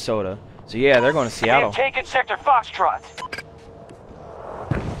 Minnesota. So yeah, they're going to Seattle. We have taken Sector Foxtrot.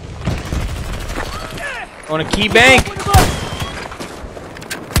 On a key bank.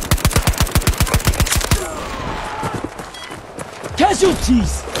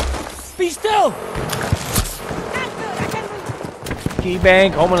 Casualties! Be still! Key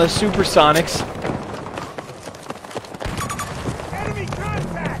bank, home of the Supersonics. Enemy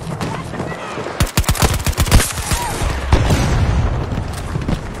contact!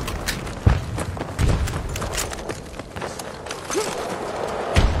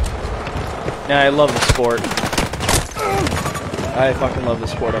 Nah, I love the sport. I fucking love the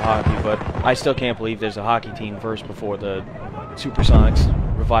sport of hockey, but I still can't believe there's a hockey team first before the Supersonics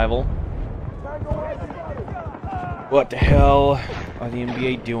revival. What the hell are the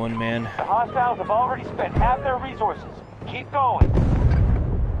NBA doing, man? The hostiles have already spent half their resources. Keep going.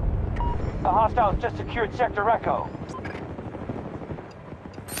 The hostiles just secured Sector Echo.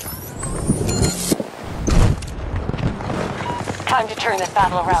 Time to turn this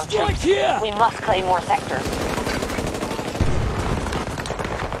battle around, Strike troops. here! We must claim more sectors.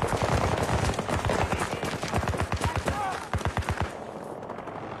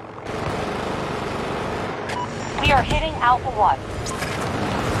 We are hitting Alpha 1.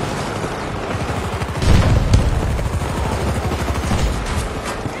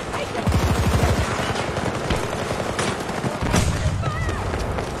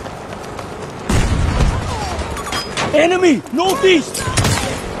 Enemy! Northeast!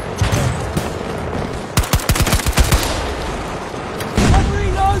 I'm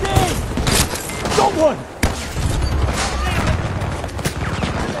reloading! Got one!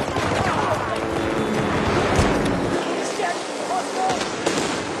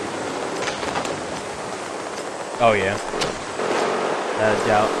 Oh yeah. Without a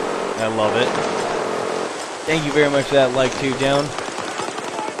doubt. I love it. Thank you very much for that like too, down.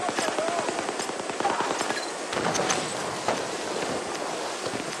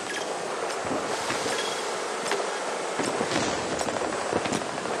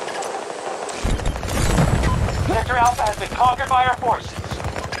 Sector Alpha has been conquered by our forces.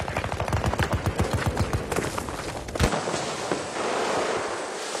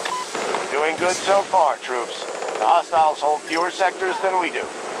 Doing good so far, troops. The hostiles hold fewer sectors than we do.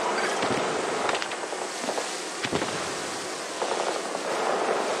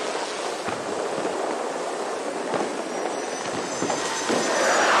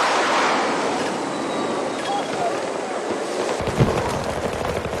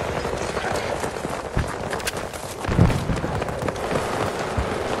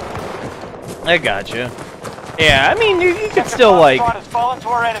 I gotcha. Yeah, I mean, you could still, like... has fallen to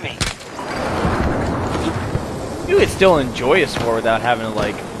our enemy. You could still enjoy a sport without having to,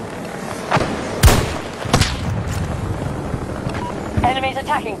 like... Enemies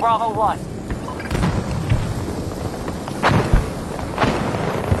attacking Bravo 1.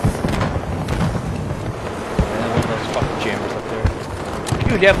 one of those fucking jammers up there.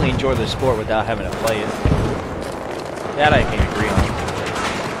 You would definitely enjoy the sport without having to play it. That I can agree on.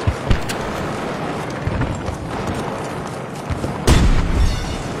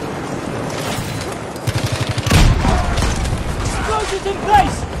 Explosives in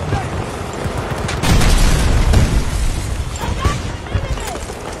place!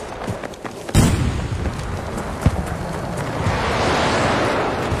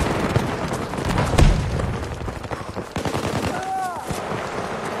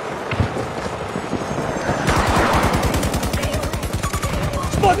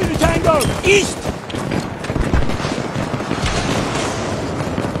 Spotted a tango! East!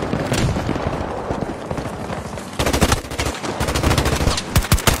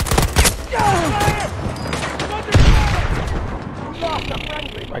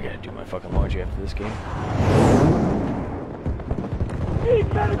 fucking launch you after this game.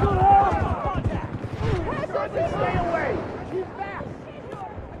 Need medical help! Stay away! He's back!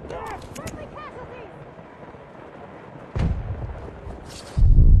 Friendly casualties!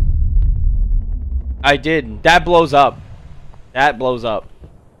 I did. That blows up. That blows up.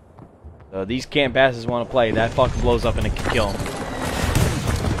 So these camp asses want to play. That fucking blows up and it can kill them.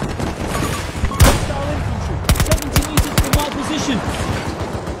 Hostile infantry, 70 meters from my position.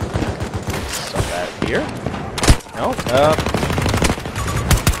 So that here? No.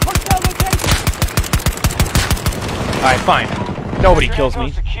 Hostile location. Alright, fine. Nobody kills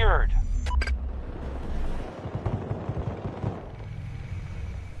me. Secured.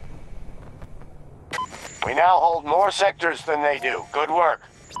 We now hold more sectors than they do. Good work.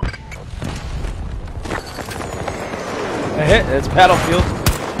 A hit. It's battlefield.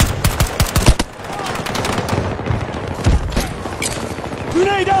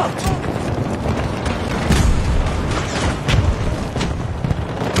 Grenade out!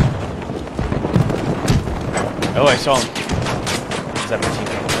 Oh, I saw him. 17.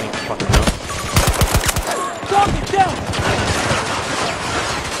 Fucking no. Target down!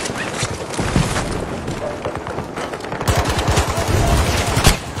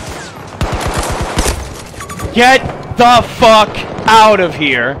 Get the fuck out of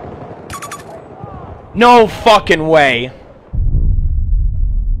here. No fucking way.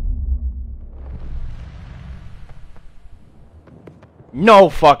 No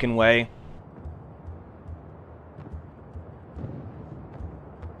fucking way.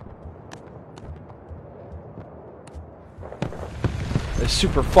 The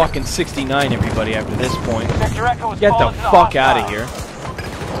Super fucking 69, everybody, after this point. Sector Echo is Get the falling to fuck out of hostile. here.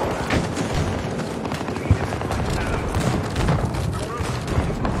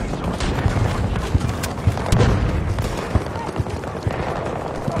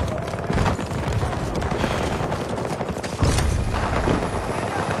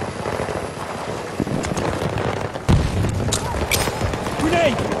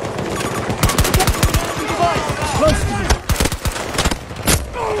 Grenade! Device! Close to me!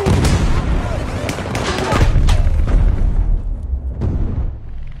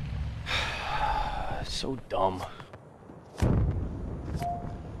 So dumb.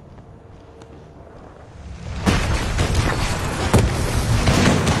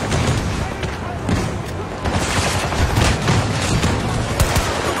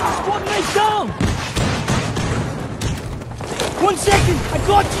 Squad mate down! 1 second! I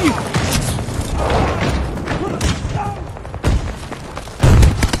got you!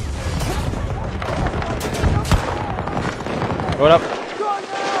 Going up.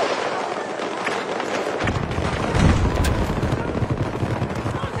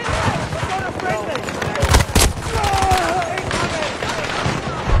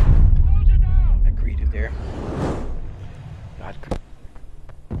 I greeted there. God.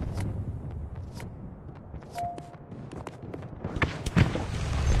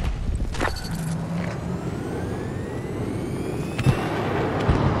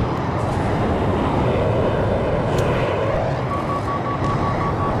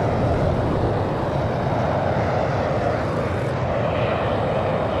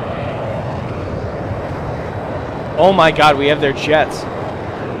 Oh my god, we have their jets.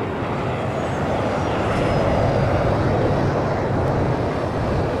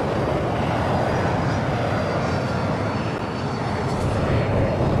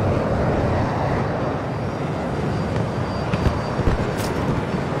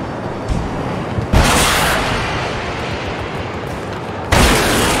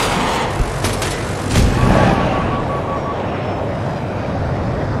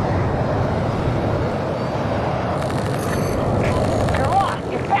 You're lost.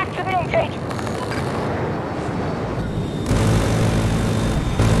 Get back to the engagement.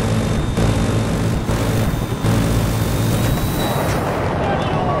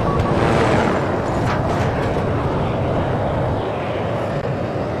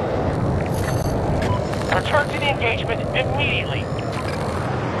 Return to the engagement immediately.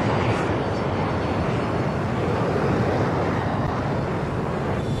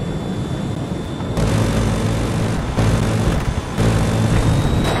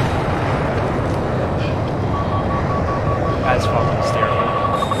 That's fucking hysterical.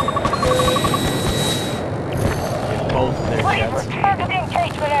 Get both of their Please jets. return to the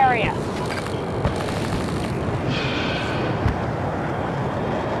engagement area.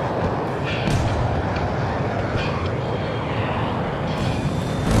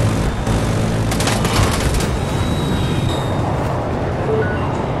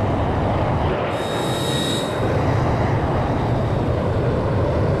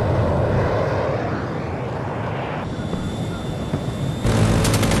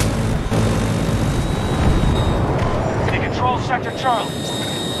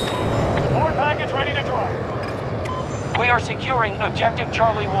 is ready to drop. We are securing Objective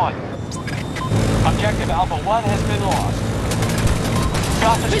Charlie 1. Objective Alpha 1 has been lost.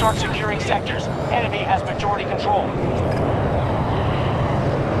 Got to start securing sectors. Enemy has majority control.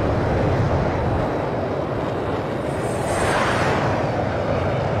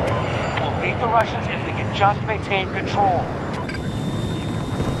 We'll beat the Russians if we can just maintain control.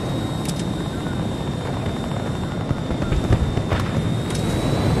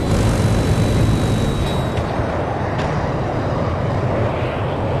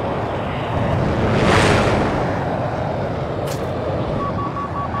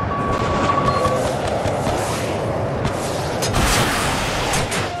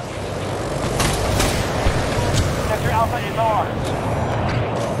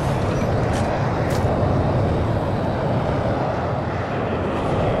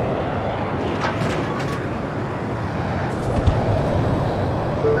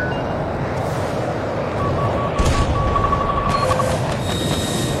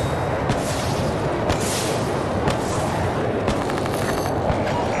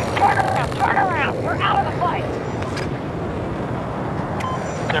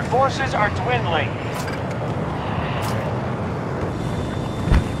 Their forces are dwindling.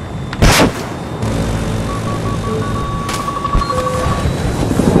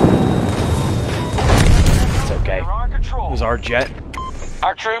 It's okay. It was our jet.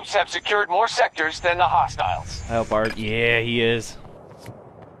 Our troops have secured more sectors than the hostiles. I hope our... Yeah, he is.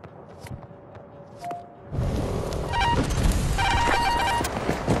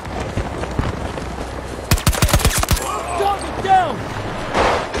 Target down!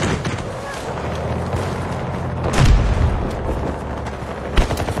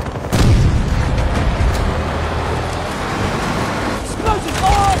 Explosive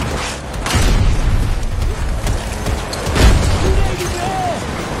on!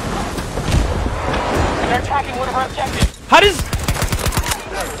 They're attacking one of our objectives.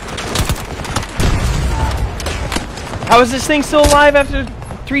 How is this thing still alive after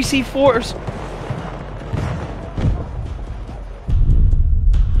 3 C4s?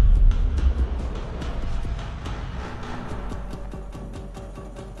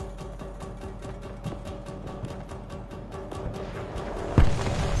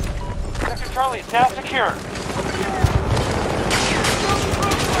 Sector Charlie is now secure.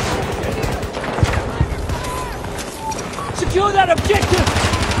 Secure that objective!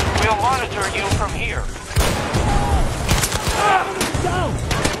 We'll monitor you from here. Down!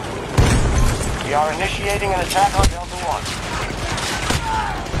 We are initiating an attack on Delta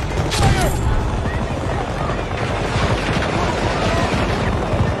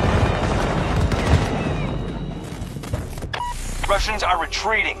 1. Russians are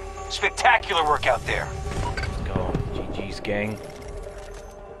retreating. Spectacular work out there. Let's go. GG's, gang.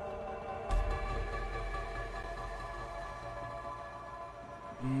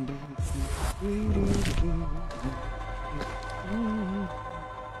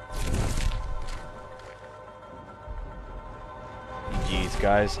 GG's,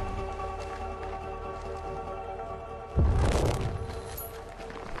 guys.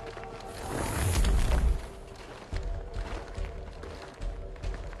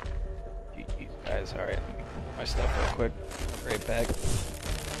 GG's, guys. Alright. My stuff real quick. Right back.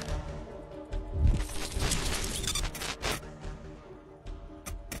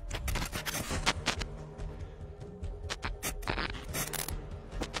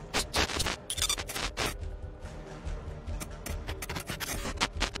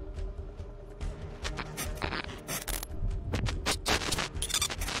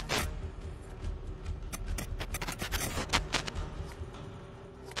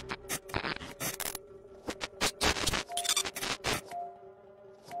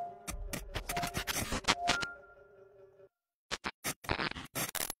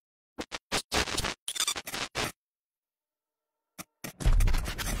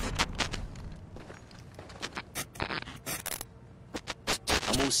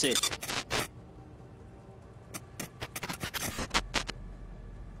 I'm all set.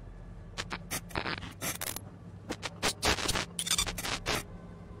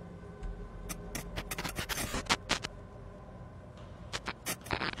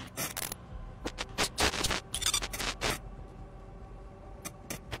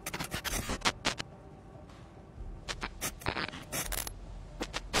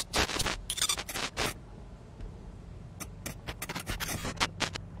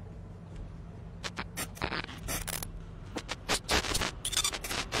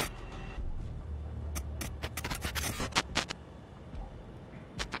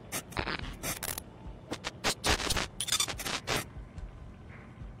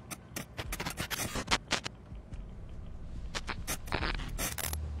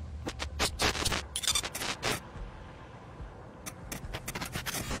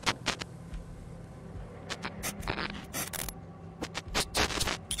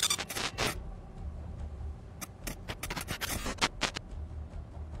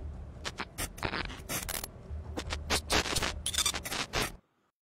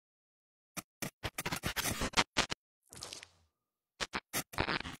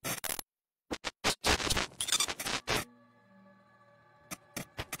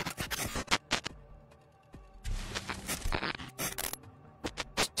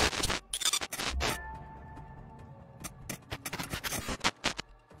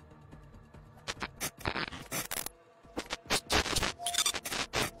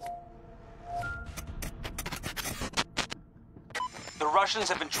 Russians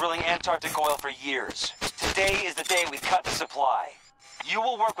have been drilling Antarctic oil for years. Today is the day we cut the supply. You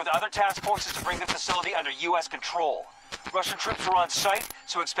will work with other task forces to bring the facility under U.S. control. Russian troops are on site,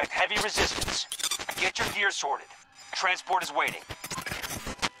 so expect heavy resistance. Get your gear sorted. Transport is waiting.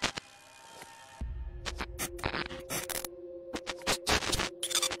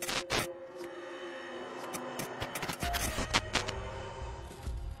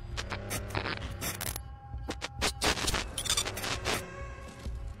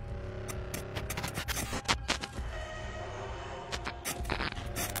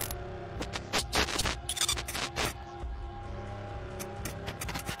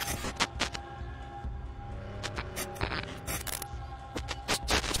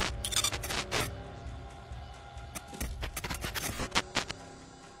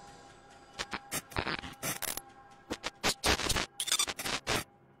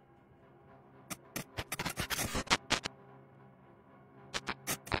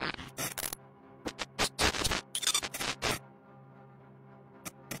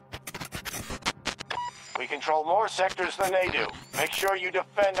 We control more sectors than they do. Make sure you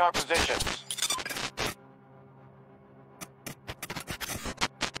defend our positions.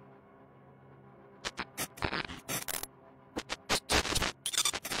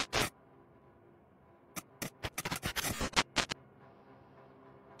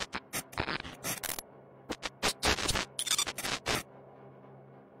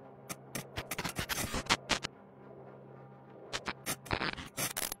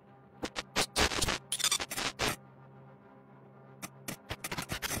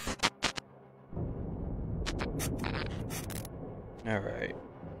 Alright.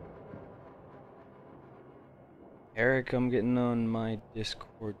 Eric, I'm getting on my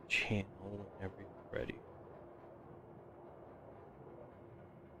Discord channel whenever you're ready.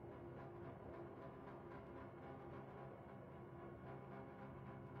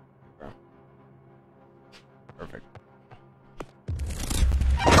 Perfect.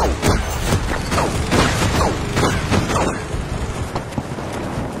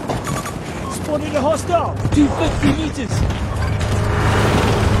 Spotted a hostile! 250 meters!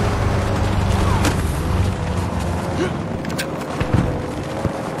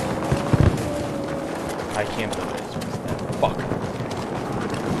 I can't believe this was that. Fuck.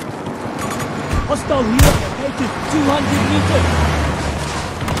 Hostile here located 200 meters!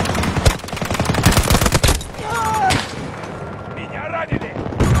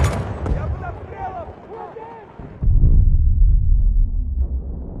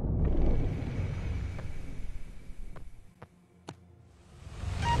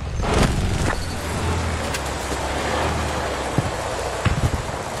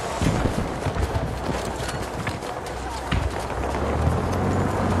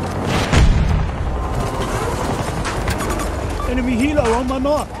 Enemy helo on my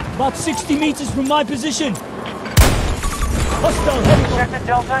mark, about 60 meters from my position. Hostile heavy. Sector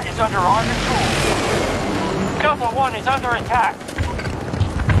Delta is under our control. Delta 1 is under attack.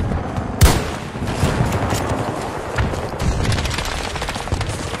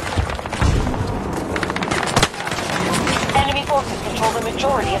 Enemy forces control the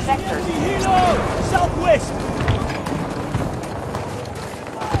majority of sectors. Helo! Southwest!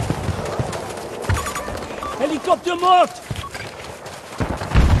 Helicopter marked!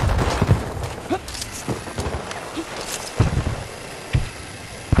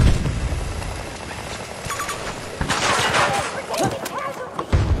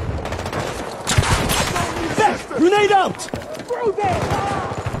 Grenade out! Through there!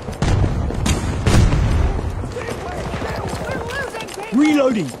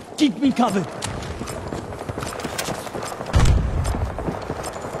 Reloading! Keep me covered!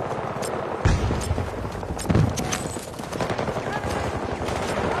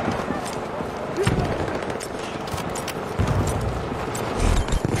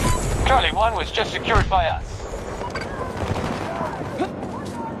 Charlie 1 was just secured by us.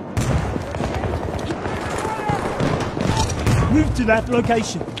 Move to that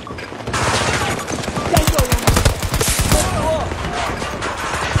location.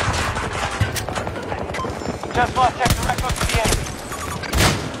 Just lost sector echoes to the enemy.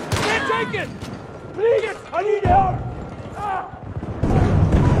 Get taken! Please! I need help!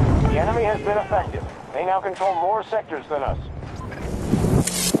 The enemy has been effective. They now control more sectors than us.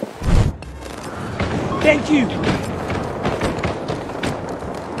 Thank you!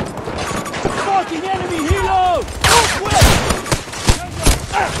 Fucking enemy helo! Northwest!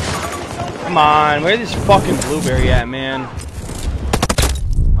 Come on, where's this fucking blueberry at, man?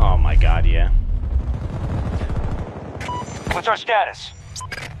 Oh my god, yeah. What's our status?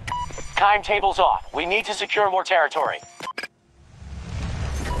 Timetable's off. We need to secure more territory.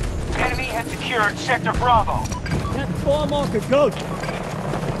 secured Sector Bravo. That fire marker, go.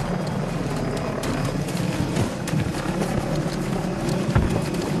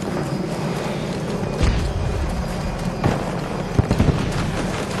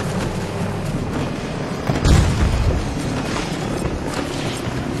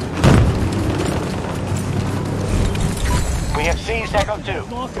 We have seized Echo 2.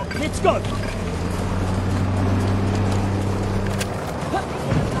 Marker, let's go.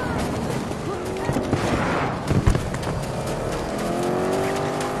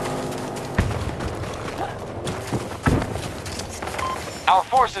 Our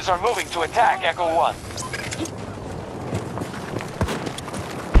forces are moving to attack Echo 1.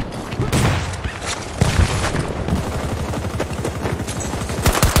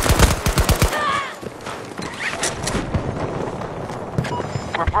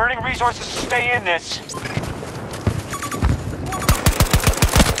 We're burning resources to stay in this.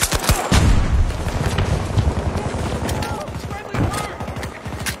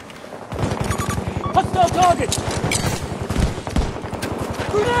 Hostile target.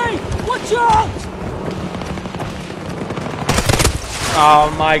 Grenade! Watch out!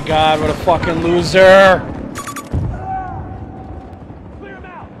 Oh my god, what a fucking loser! Clear him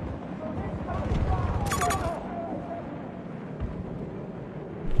out.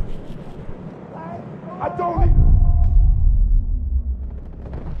 I don't need...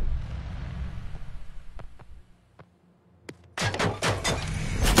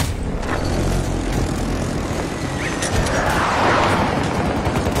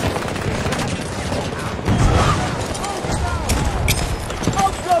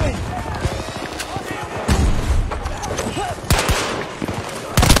 Outgoing.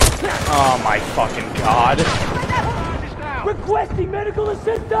 Oh my fucking god. Requesting medical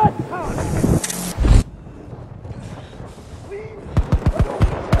assistance.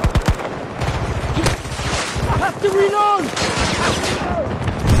 I have to reload.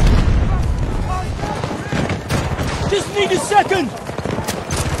 Just need a second.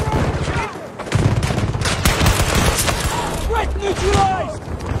 Threat neutralized.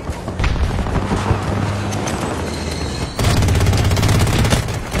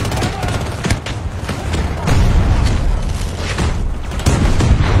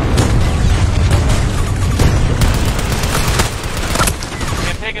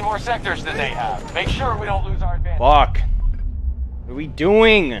 We've taken more sectors than they have. Make sure we don't lose our advantage. Fuck. What are we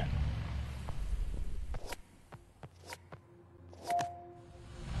doing?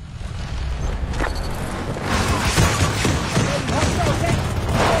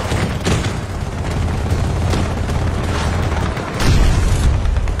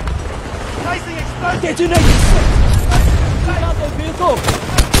 Detonated. Take out their vehicle.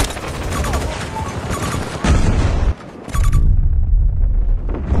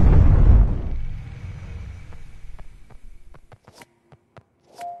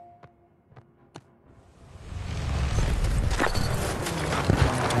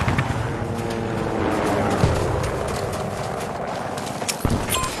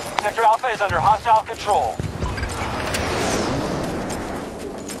 Sector Alpha is under hostile control.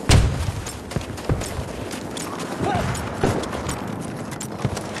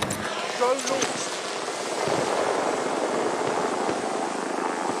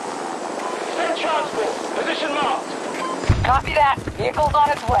 Send transport. Position marked. Copy that. Vehicle's on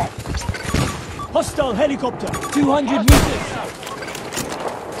its way. Hostile helicopter. 200 meters.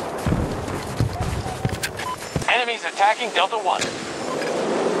 Enemies attacking Delta 1.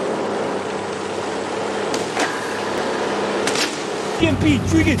 EMP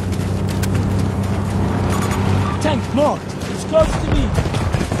triggered. Tank marked. It's close to me.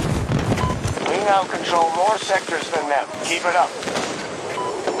 We now control more sectors than them. Keep it up.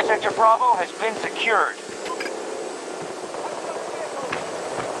 Sector Bravo has been secured.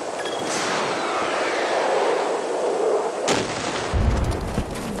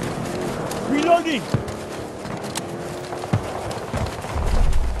 Reloading.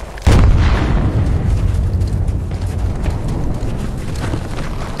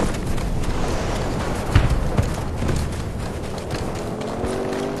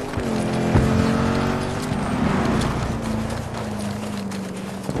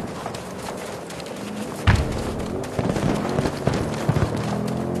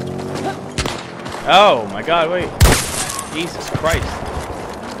 Oh my god, wait. Jesus Christ.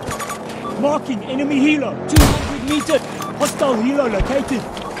 Marking enemy helo. 200 meters. Hostile helo located.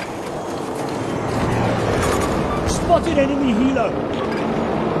 Spotted enemy helo.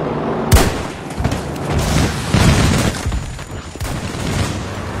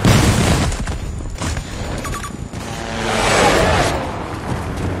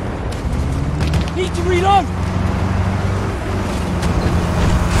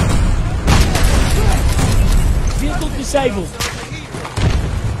 disabled.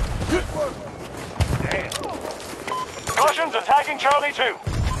 Russians attacking Charlie 2.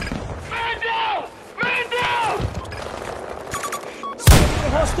 Man down! Man down!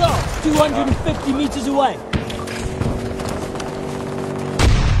 Hostile, 250 meters away.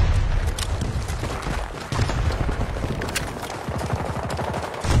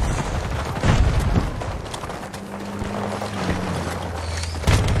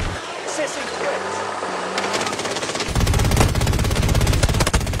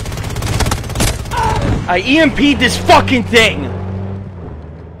 I EMP'd this fucking thing!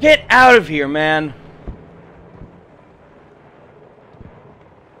 Get out of here, man.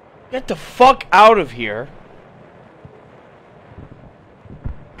 Get the fuck out of here.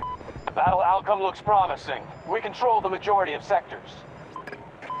 Battle outcome looks promising. We control the majority of sectors.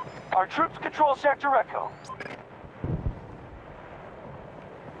 Our troops control Sector Echo.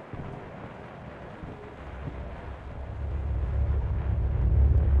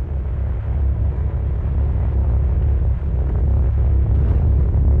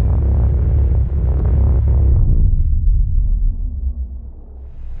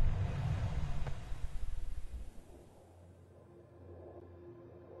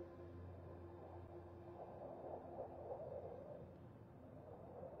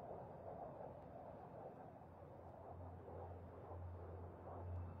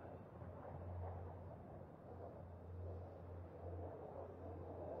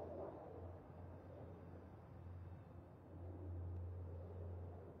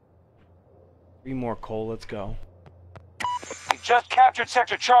 Three more coal, let's go. We just captured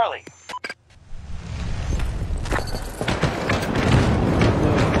Sector Charlie.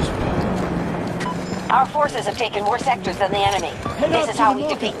 Our forces have taken more sectors than the enemy. This is how we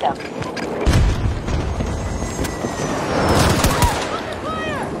defeat them.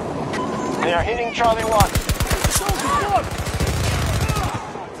 They are hitting Charlie 1.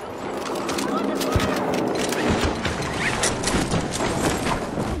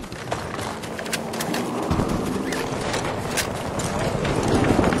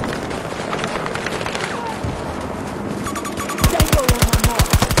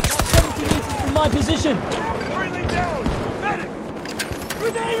 My position. Breathing down! Medic!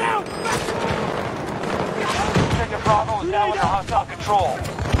 Grenade out! Sector Bravo is now under hostile control.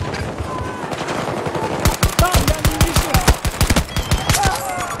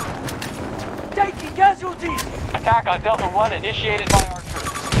 Taking casualties. Attack on Delta 1 initiated by our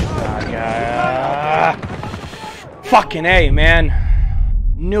troops. Fucking A, man.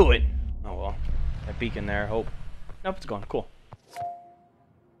 Knew it. Oh well. That beacon there, hope. Nope, it's gone. Cool.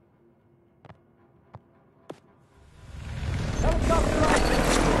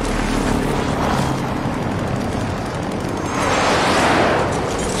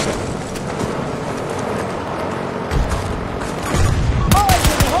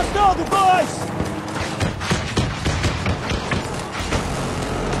 Hostile device.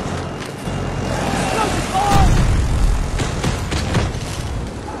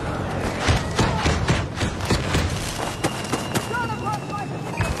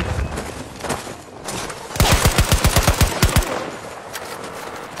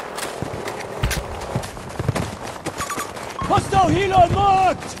 Hostile helo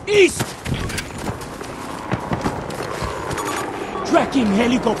marked! East! Tracking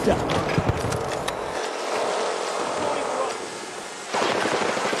helicopter.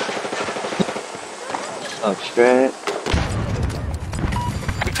 Oh, straight.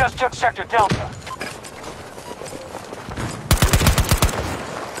 We just took Sector Delta.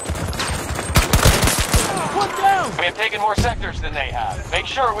 One down! We have taken more sectors than they have. Make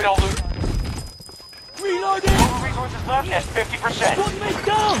sure we don't lose. Reloading! Total resources left at 50%. Put me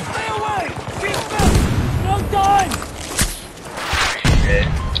down! Stay away! Keep back! No time!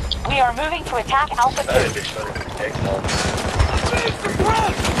 We are moving to attack Alpha 2.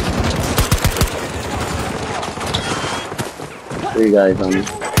 Three guys on me.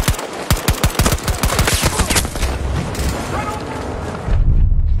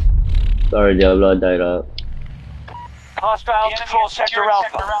 Sorry, Diablo, I died out. Hostiles control Sector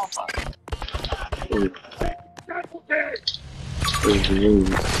Alpha.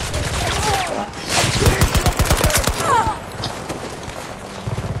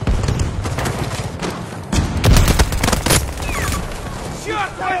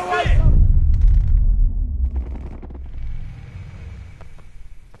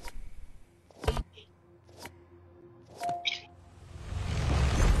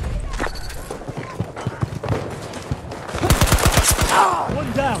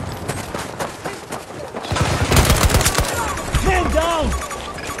 One down! Man down!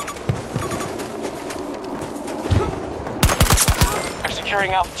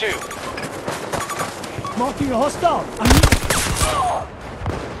 securing Alpha 2. Marking a hostile.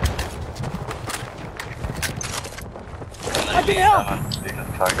 I can help.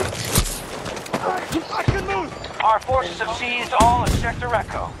 I can move! Our forces have seized all of Sector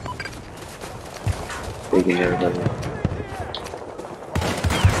Echo. Taking everybody.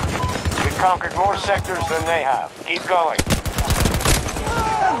 We've conquered more sectors than they have. Keep going.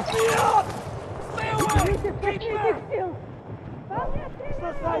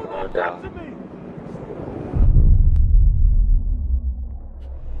 Down.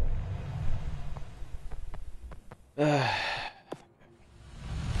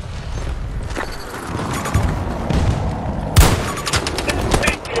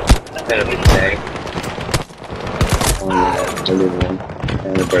 Kind of a tag. Oh yeah, the little one.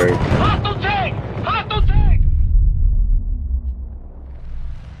 And a bird. Hostile tank! Hostile tank!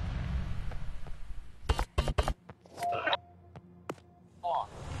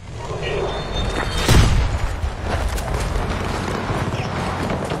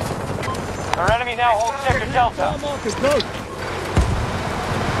 Our enemy now holds Sector Delta. Markers, go.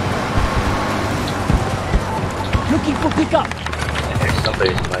 Looking for pickup. There's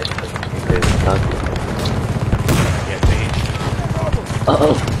somebody's mic. There's talking.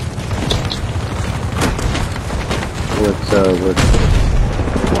 Uh-oh. What's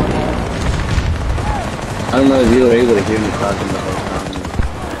I don't know if you were able to hear me talking the whole time.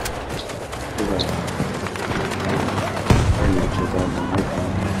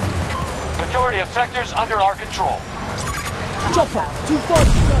 Majority of sectors under our control. Chopper,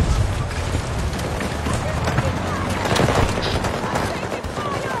 240.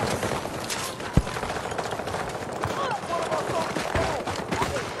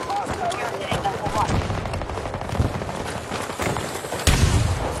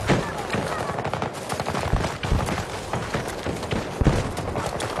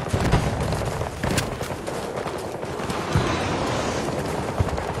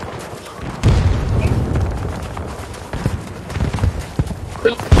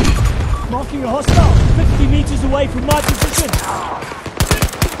 Marking a hostile, 50 meters away from my position.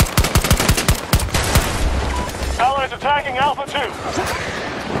 Allies attacking Alpha 2.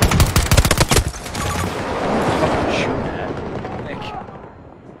 Shoot that. Thank you.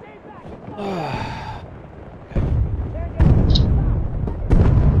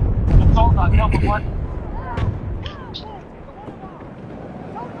 Assault on Alpha 1.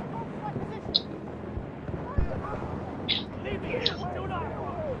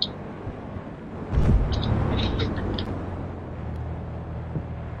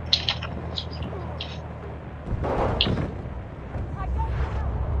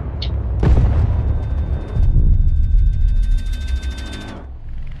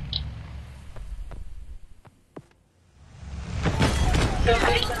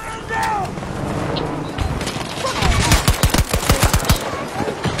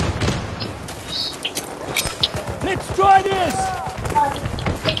 Let's try this!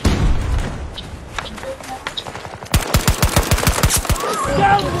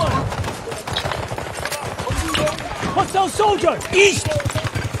 Down one! Hostile soldier! East!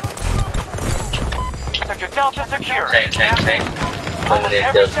 Sector Delta secure. Tank. Almost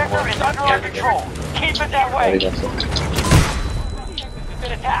every sector is under our control. Keep it that way.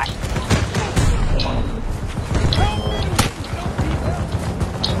 Been attacked.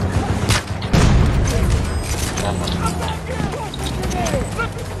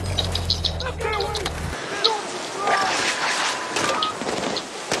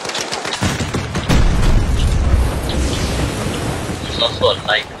 There's also a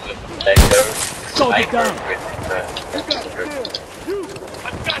knife with protector. Soldier down!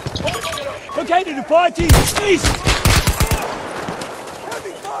 Located a fire team! East!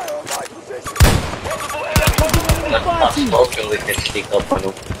 Not smoking, we can sneak up on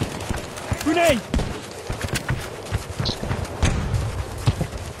them. Grenade!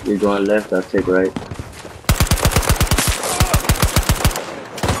 You're going left, I'll take right.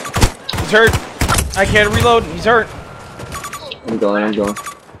 He's hurt. I can't reload. He's hurt. I'm going.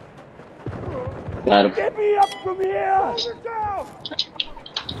 Got him. Get me up from here!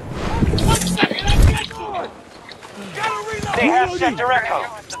 They have Sector Echo.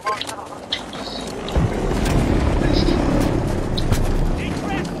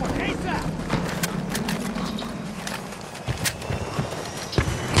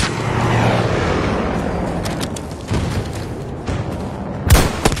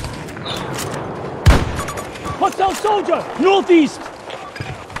 Hostile soldier! Northeast!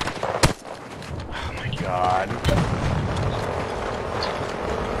 Oh my god.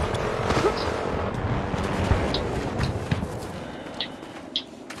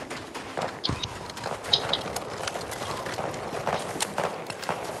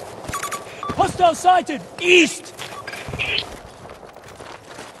 Hostile sighted! East!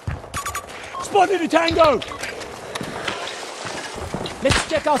 Spotted a tango! Let's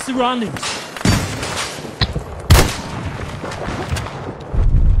check our surroundings.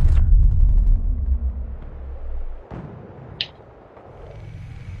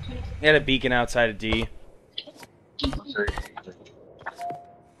 He had a beacon outside of D.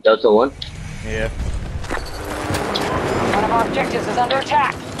 Delta 1? Yeah. One of our objectives is under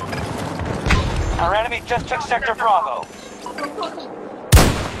attack. Our enemy just took Sector Bravo.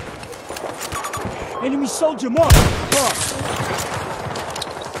 Enemy soldier marked. Cross.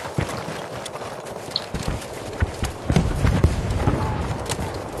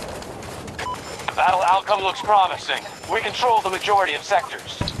 Battle outcome looks promising. We control the majority of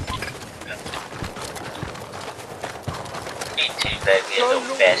sectors. Me too, baby, a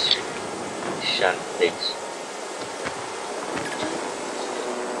little bastard. Son of a bitch.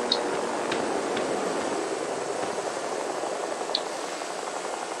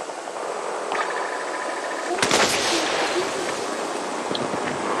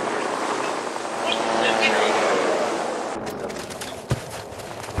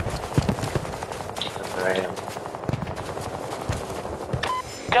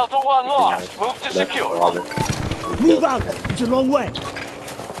 Delta 1 lost. Move to secure. Move out. It's a long way.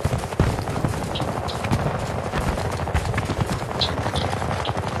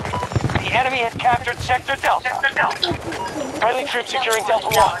 The enemy has captured Sector Delta. Friendly troops securing Delta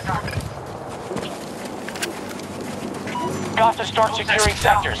 1. Got to start securing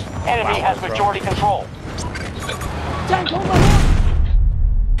sectors. Enemy has majority control. Tank on my mark.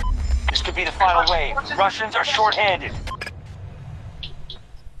 This could be the final wave. Russians are short-handed.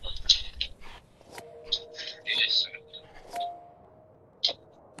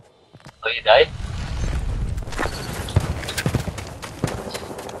 Oh, you died?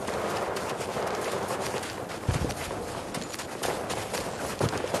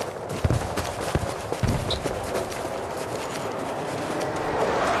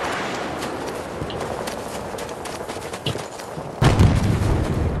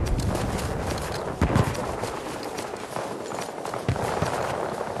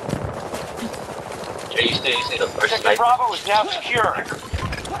 You say the first Sector night? Bravo is now secure.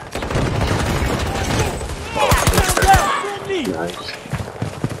 Friendly. Nice.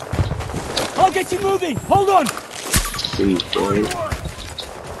 I'll get you moving. Hold on. Sweet, boy.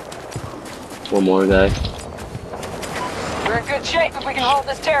 One more guy. We're in good shape if we can hold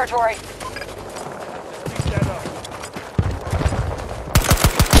this territory.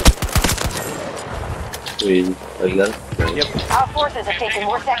 Sweet. Oh, you got it? Nice. Yep. Our forces have taken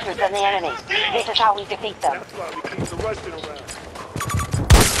more sectors than the enemy. This is how we defeat them. That's why we keep the Russian around.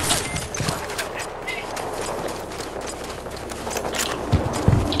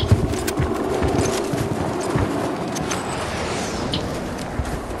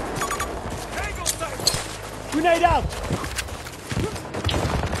 Grenade out.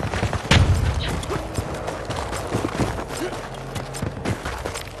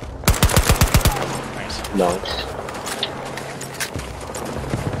 Nice.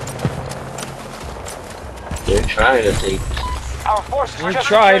 They're trying to take. Our forces We just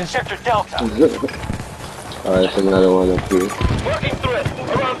tried. secured Sector Delta. Oh, there's another one up here. Working threat.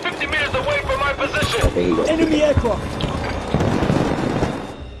 Around 50 meters away from my I position. think he got Enemy aircraft.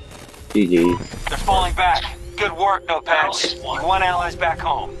 GG. They're falling back. Good work, no pets. You won allies back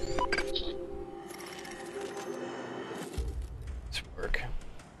home. Let's work.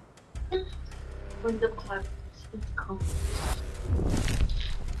 When the clock is calm.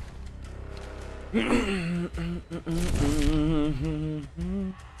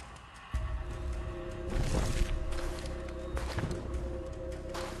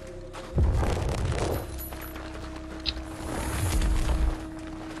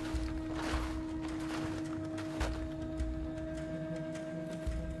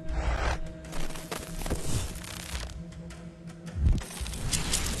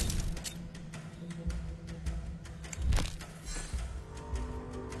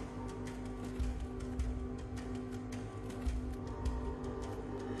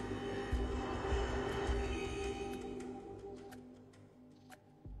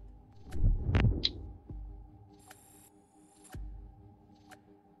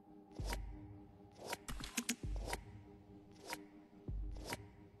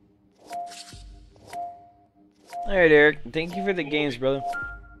 Alright, Eric. Thank you for the games, brother.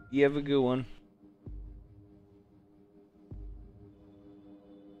 You have a good one.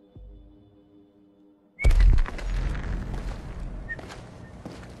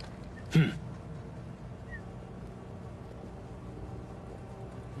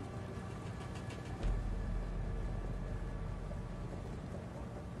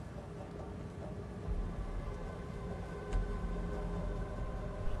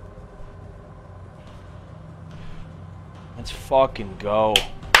 Let's fucking go.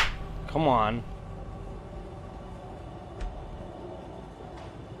 Come on.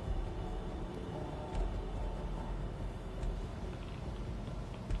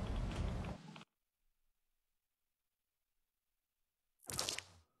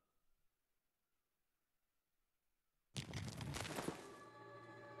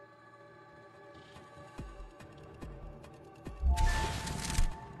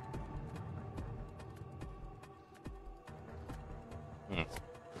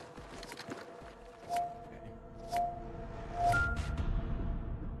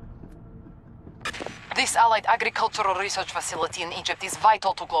 This Allied agricultural research facility in Egypt is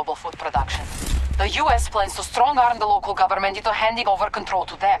vital to global food production. The US plans to strong-arm the local government into handing over control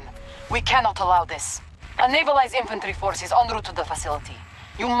to them. We cannot allow this. A navalized infantry force is en route to the facility.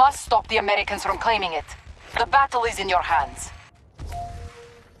 You must stop the Americans from claiming it. The battle is in your hands.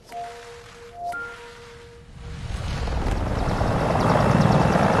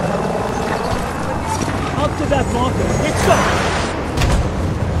 Up to that marker. Let's go!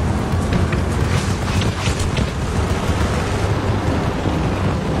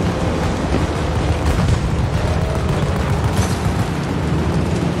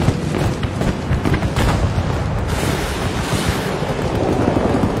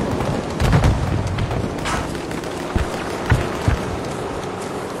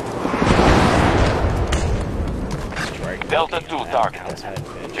 Delta 2 target.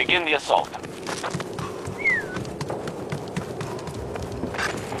 Begin the assault.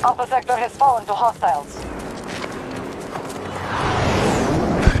 Alpha sector has fallen to hostiles.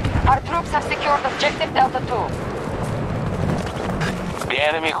 Our troops have secured objective Delta 2. The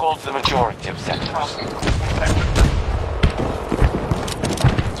enemy holds the majority of sectors.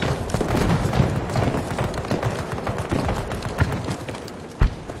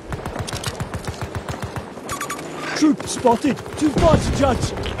 Troop spotted. Too far to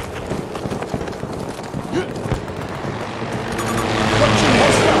judge. Watching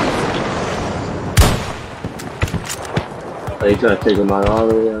hostile. Are you trying to take him out all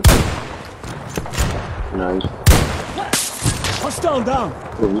the way up? Nice. Hostile down.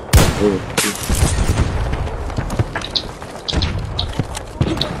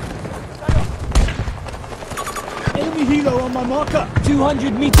 Enemy helo on my marker.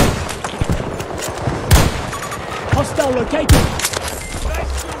 200 meters. Hostile located.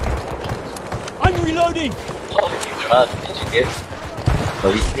 I'm reloading. Did you get it?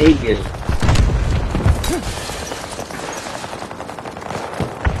 Oh, he did get it.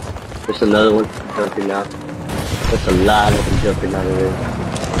 There's another one jumping out. There's a lot of them jumping out of there.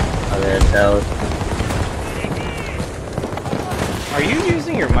 Out of that tower. Are you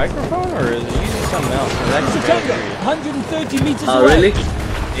using your microphone or is it using something else? That's a tango. 130 meters Oh, away. really?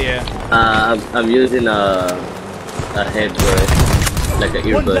 Yeah. I'm using a headbud, like an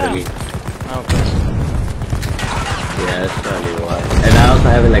earbud. I mean. Okay. Yeah, that's probably why. And I also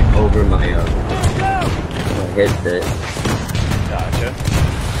have it like over my headset. Gotcha.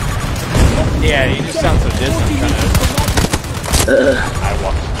 Yeah, you just sound so distant, kind of. I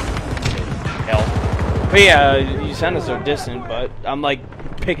walked. Hell. But yeah, you sounded so distant, but I'm like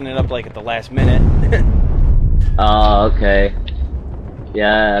picking it up like at the last minute. Oh, okay.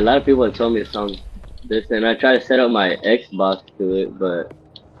 Yeah, a lot of people have told me it sounds distant. I tried to set up my Xbox to it, but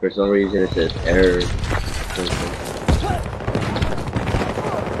for some reason it says error.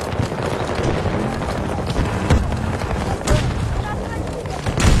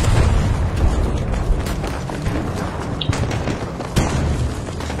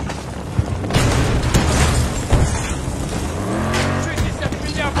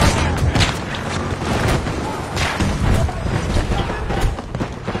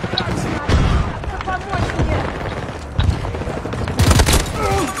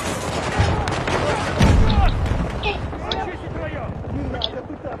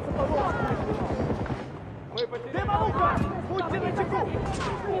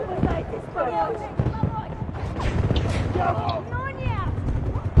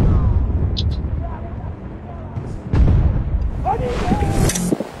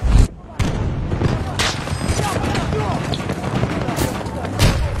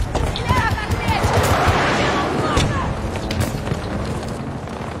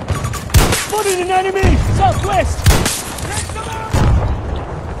 Spotted an enemy! Southwest!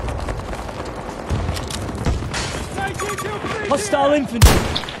 Hostile infantry!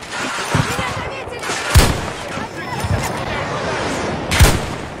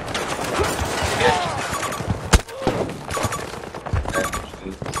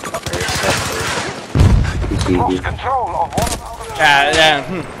 Lost control of one of our...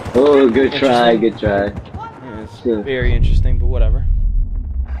 Yeah. Oh, good try, good try. It's Very interesting, but whatever.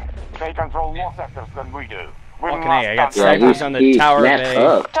 They control more sectors than we do. We Fucking must A, I got stand snipers on the tower of A.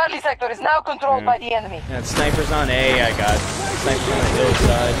 Up. Charlie sector is now controlled by the enemy. I got snipers on A, I got snipers on the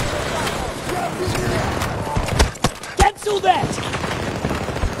hillside. Cancel that!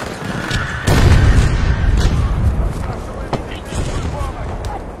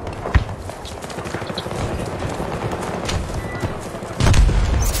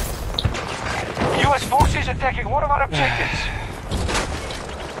 U.S. forces attacking one of our objectives.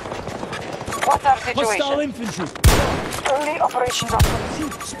 What's our Hostile situation? infantry. Early operations are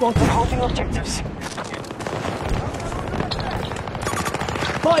complete. Spotted. Holding objectives.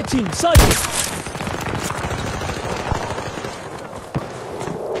 Fighting, sighted.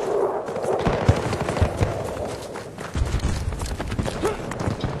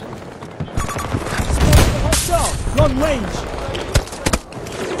 Spotted hostile. Long range.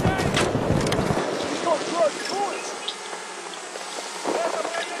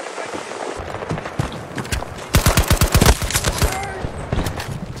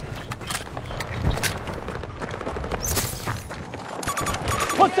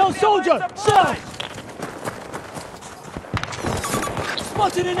 Hostile soldier! South!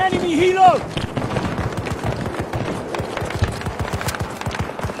 Spotted an enemy helo!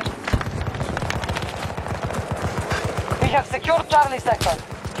 We have secured Charlie sector.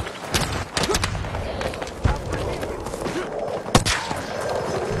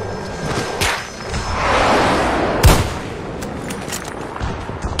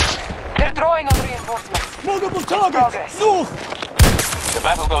 They're drawing on reinforcements. Multiple targets! Progress. North! The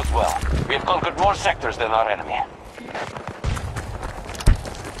battle goes well. We have conquered more sectors than our enemy.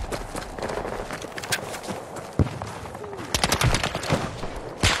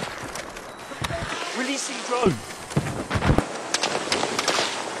 Releasing drone!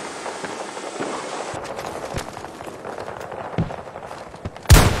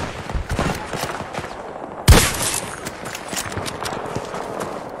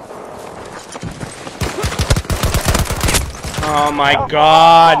 Oh my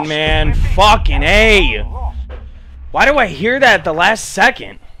god, man. Fucking A. Why do I hear that at the last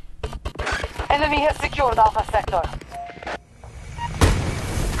second? Enemy has secured Alpha sector.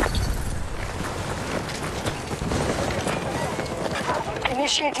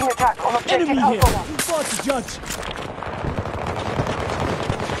 Initiating attack on objective Enemy here! Alpha 1. Too far to judge.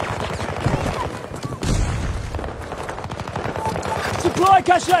 Supply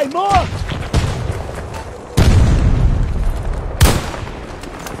cache marked!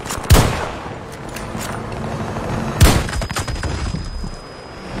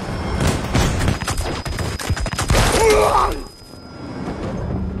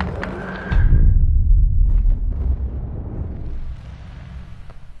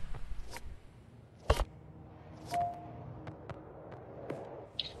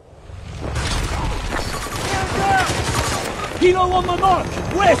 Helo on my mark!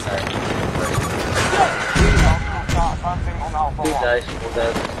 West! Two guys pulled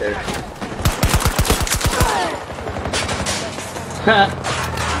out the stairs. Ha!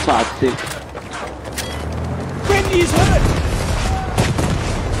 Toxic. Friendly is hurt!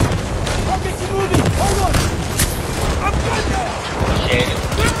 I'll get you moving! Hold on! I'm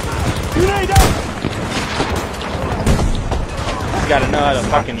grenade out! You gotta know how to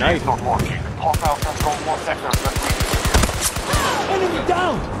fucking knife. Not working. Hostile control more sectors than we do. Enemy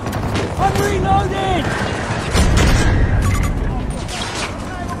down! I'm reloading!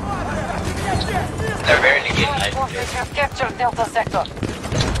 They're barely getting Forces have captured Delta sector.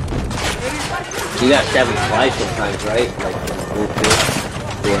 You got 7 flies sometimes, right? Like,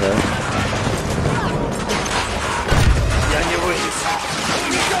 yeah.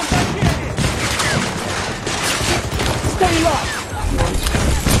 Stay alive!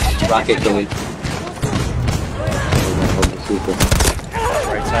 Rocket coming.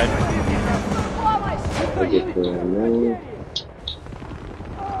 Right side. Okay, for now.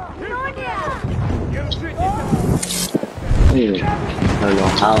 I don't know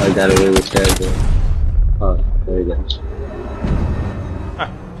how I got away with that, but... Oh, there we go. Huh.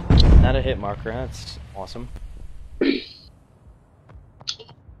 Not a hit marker, that's awesome.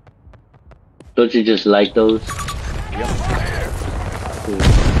 Don't you just like those?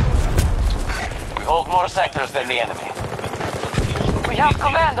 We hold more sectors than the enemy. We have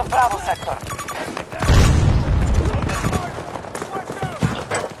command of Bravo sector.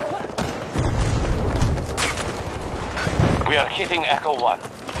 We are hitting Echo 1.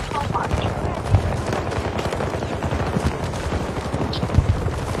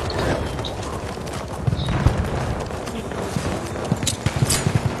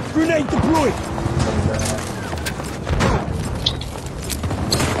 Grenade deployed!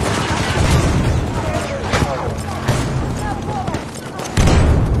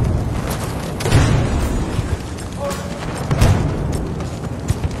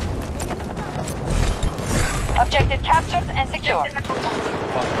 Target captured and secured.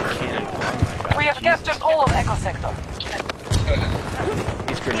 Fucking cannon. Oh my God. We have captured all of Echo Sector.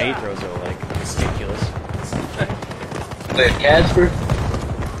 These grenade throws are like ridiculous. Wait, Casper?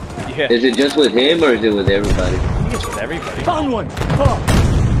 Yeah. Is it just with him or is it with everybody? I think it's with everybody. Found one. Car.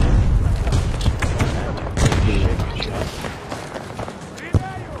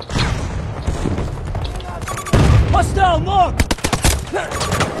 Hostile mark.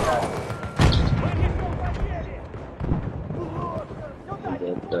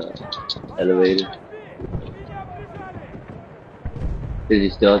 That elevator. Is he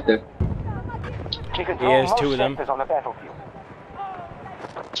still out there? We control Yeah, there's most two of them. sectors on the battlefield.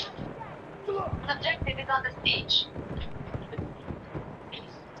 Objective is on the stage.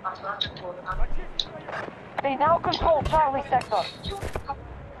 They now control Charlie sector.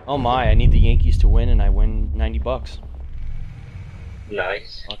 Oh my, I need the Yankees to win and I win $90.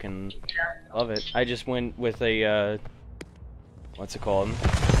 Nice. Fucking love it. I just went with a, what's it called?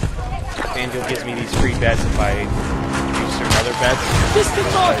 FanDuel gives me these free bets if I do certain other bets.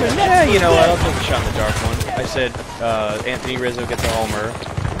 Distant marker. Yeah, you know what, I'll take a shot in the dark one. I said, Anthony Rizzo gets a homer.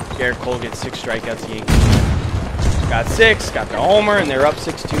 Garrett Cole gets 6 strikeouts, the Yankees win. Got 6, got the homer, and they're up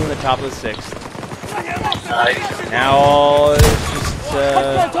 6-2 in the top of the 6th. Nice. Now, it's just,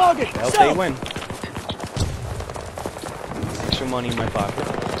 target. hope they win. Extra money in my pocket.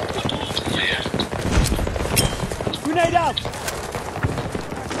 Grenade out.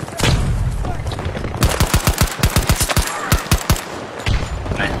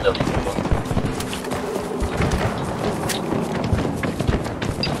 Nice little one.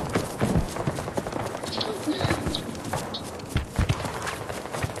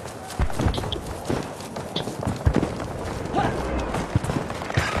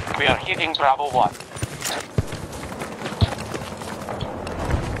 We are hitting Bravo 1.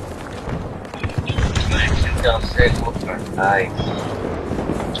 Nice.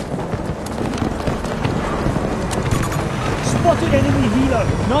 Spotted enemy helo.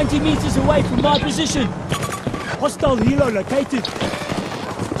 90 meters away from my position. Hostile helo located.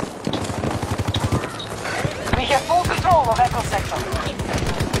 We have full control of Echo Sector.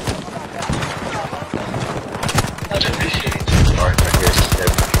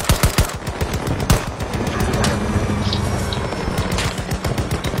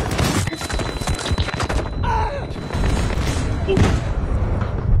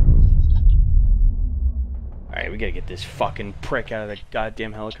 Alright, we gotta get this fucking prick out of the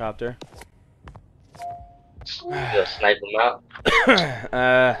goddamn helicopter. You'll snipe him out.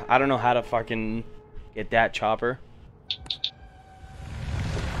 I don't know how to fucking get that chopper.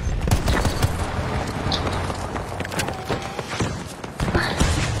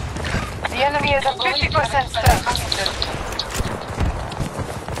 The enemy is at 50% strength.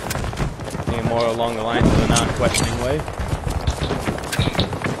 Thinking more along the lines of a non-questioning way.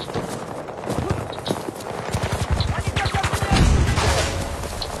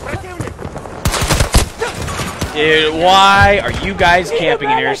 Dude, why are you guys camping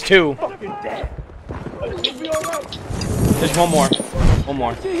in here? There's 2. There's one more. One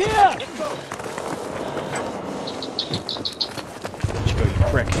more. Let's go, you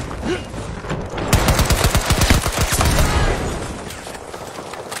prick.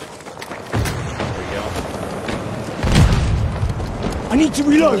 I need to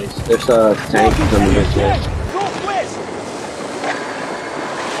reload. There's a tank coming this way. Northwest.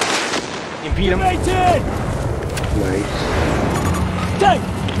 Impede him. Nice. Tank.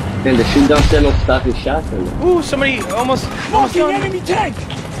 And the shoot down there don't stop his shotgun. Ooh, somebody almost Marking done. enemy tank.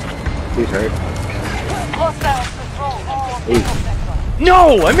 He's hurt. Hostile control all of Echo Sector.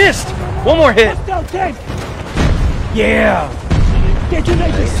 No, I missed. One more hit. Hostile tank. Yeah.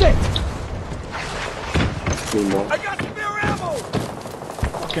 Detonator set. 2 more.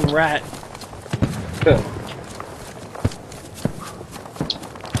 Fucking rat.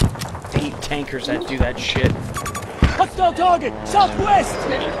 Hate tankers that do that shit. Hostile target. Southwest.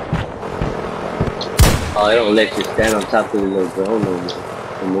 Oh, I don't let you stand on top of the little drone no more.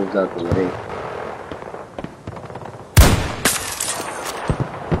 It moves out the way.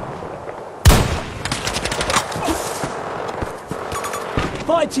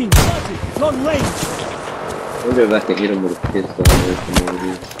 Fighting. Long range. I wonder if I can hit him with a pistol.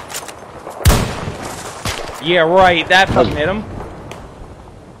 Yeah, right. That fucking hit him.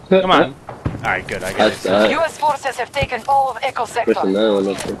 Come on. Alright, good. I got it. US forces have taken all of Echo Sector. There's another one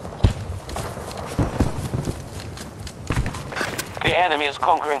up there. The enemy is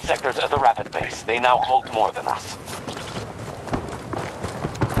conquering sectors at a rapid pace. They now hold more than us.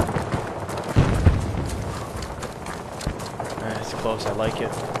 It's close. I like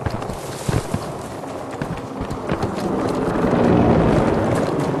it.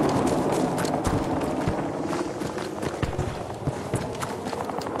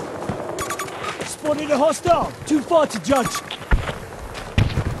 Spotted a hostile. Too far to judge.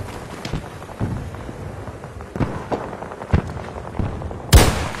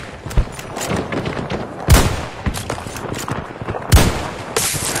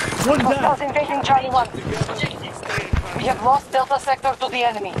 One down. Hostiles invading Charlie 1. We have lost Delta Sector to the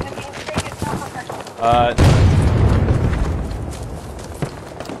enemy.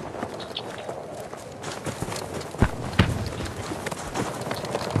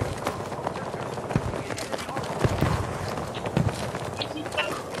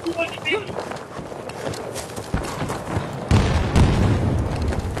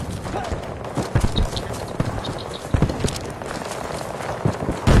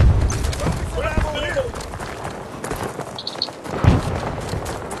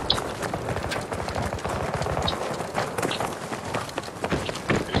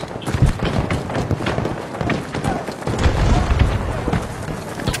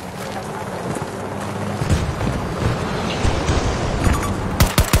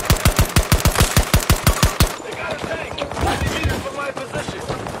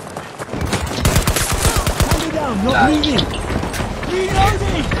 Not moving!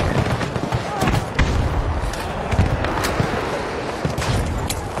 Reloading!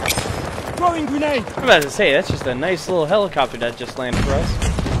 Throwing grenade! I'm about to say, that's just a nice little helicopter that just landed for us.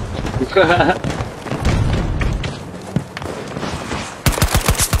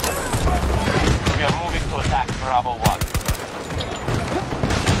 We are moving to attack Bravo 1.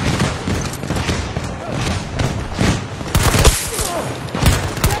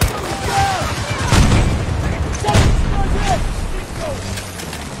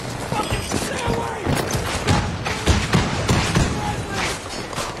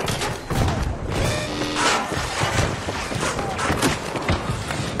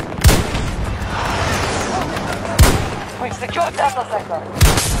 We've secured Delta Sector.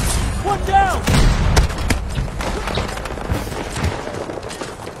 One down!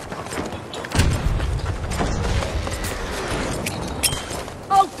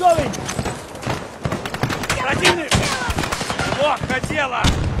 Outgoing!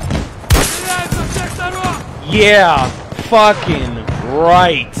 Yeah, fucking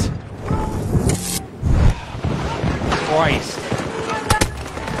right. Christ.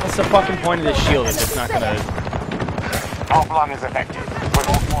 What's the fucking point of this shield if it's not gonna... Our plan is effective. We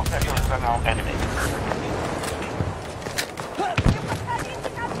hold more sectors than our enemy.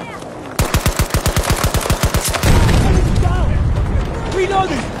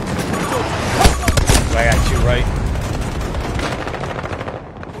 Reloading! I got two right.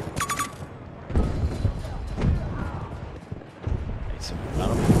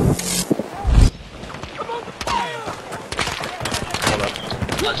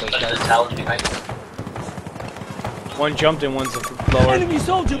 One jumped and one's lower. Enemy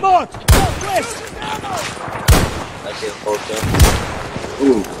soldier marked! West! I see a full jump.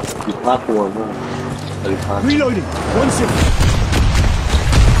 Ooh, you pop one, huh? Reloading! 1 second.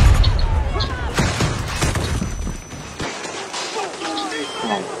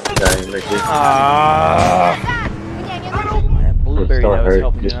 That blueberry that was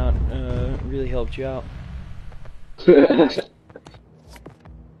helping you out, really helped you out.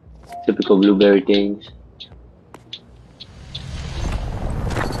 Typical blueberry things.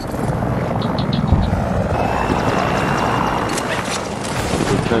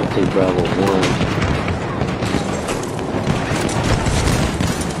 We're trying to take Bravo 1.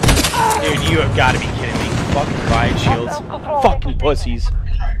 Dude, you have got to be kidding me. Fucking riot shields. Fucking pussies.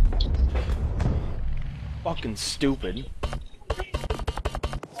 Fucking stupid.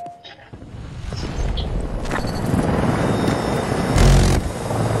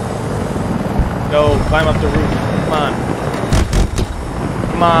 Go, climb up the roof. Come on.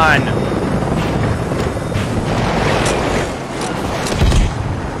 Come on.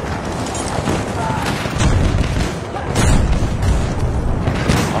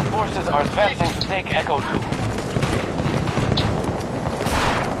 Our forces are advancing to take Echo 2.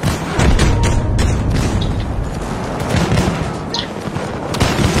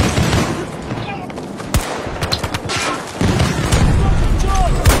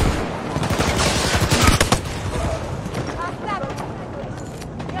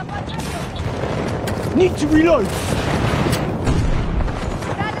 Need to reload!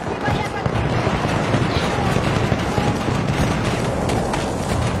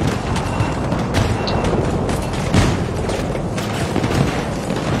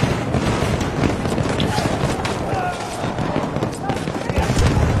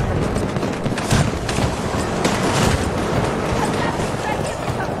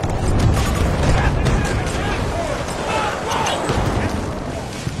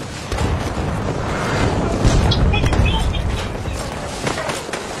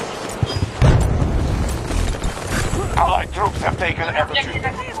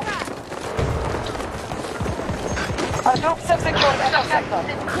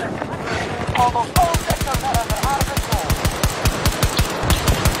 Almost all sectors are under our control.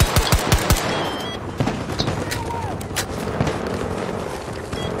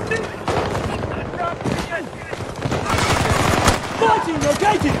 Fighting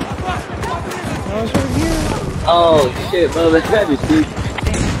located! Oh shit, bro, let's grab you, Steve.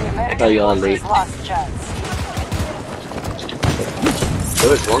 I thought you all late. Last chance. There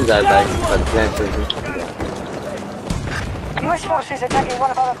was one guy by the plant station. US forces attacking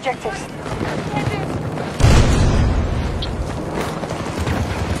one of our objectives.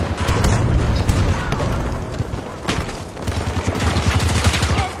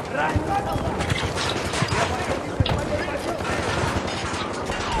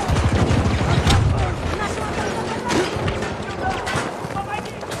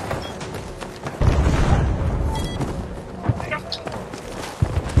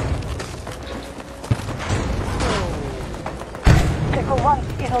 Sector 1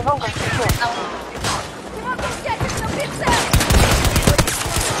 is no longer secure.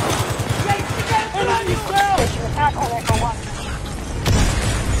 Station attack on Echo 1.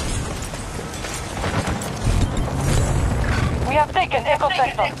 We have taken Echo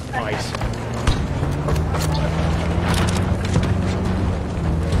Sector. Nice.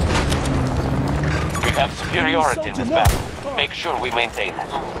 We have superiority in this battle. Make sure we maintain it.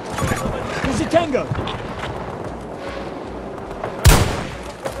 There's a tango!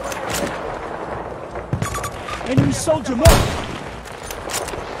 Enemy soldier marked!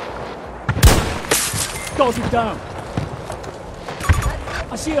 Got it down.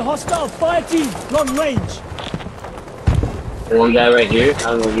 I see a hostile fire team, long range. One guy right here, I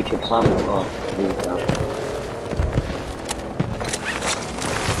don't know if you can climb him. Oh, he's down.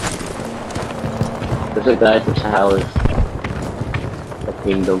 There's a guy at the towers. I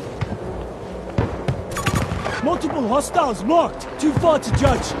pinged him. Multiple hostiles marked, too far to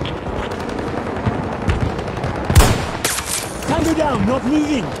judge. Tango down, not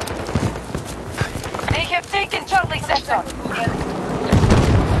moving. They have taken Charlie Sector.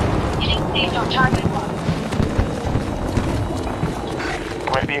 Getting stage on target 1.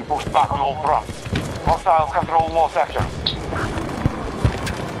 We're being pushed back on all fronts. Hostiles control more sectors.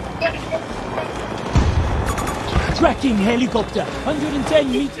 Tracking helicopter,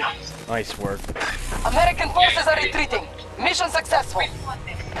 110 meters. Nice work. American forces are retreating. Mission successful.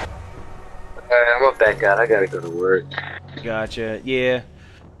 Alright, I'm gonna back out. I gotta go to work. Gotcha. Yeah.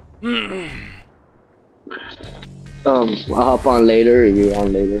 I'll hop on later, or you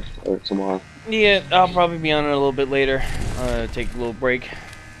on later, or tomorrow. Yeah, I'll probably be on it a little bit later. Take a little break.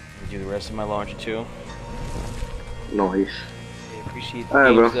 Do the rest of my launcher too. Nice. I appreciate the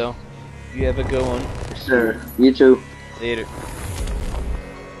Alright, games bro. though. You have a good one. Yes, sir. You too. Later.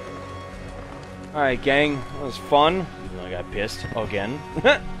 Alright, gang. That was fun. Even though I got pissed again.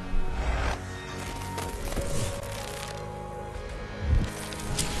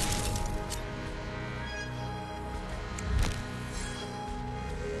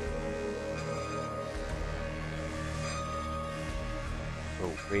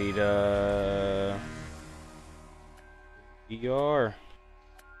 Oh, raid, VR.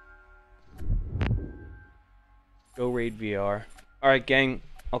 Go raid VR. Alright, gang.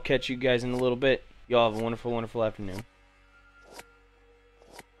 I'll catch you guys in a little bit. Y'all have a wonderful, wonderful afternoon.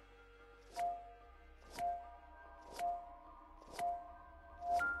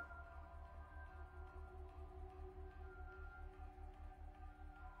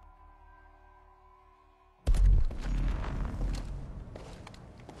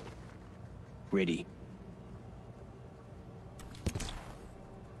 Ready.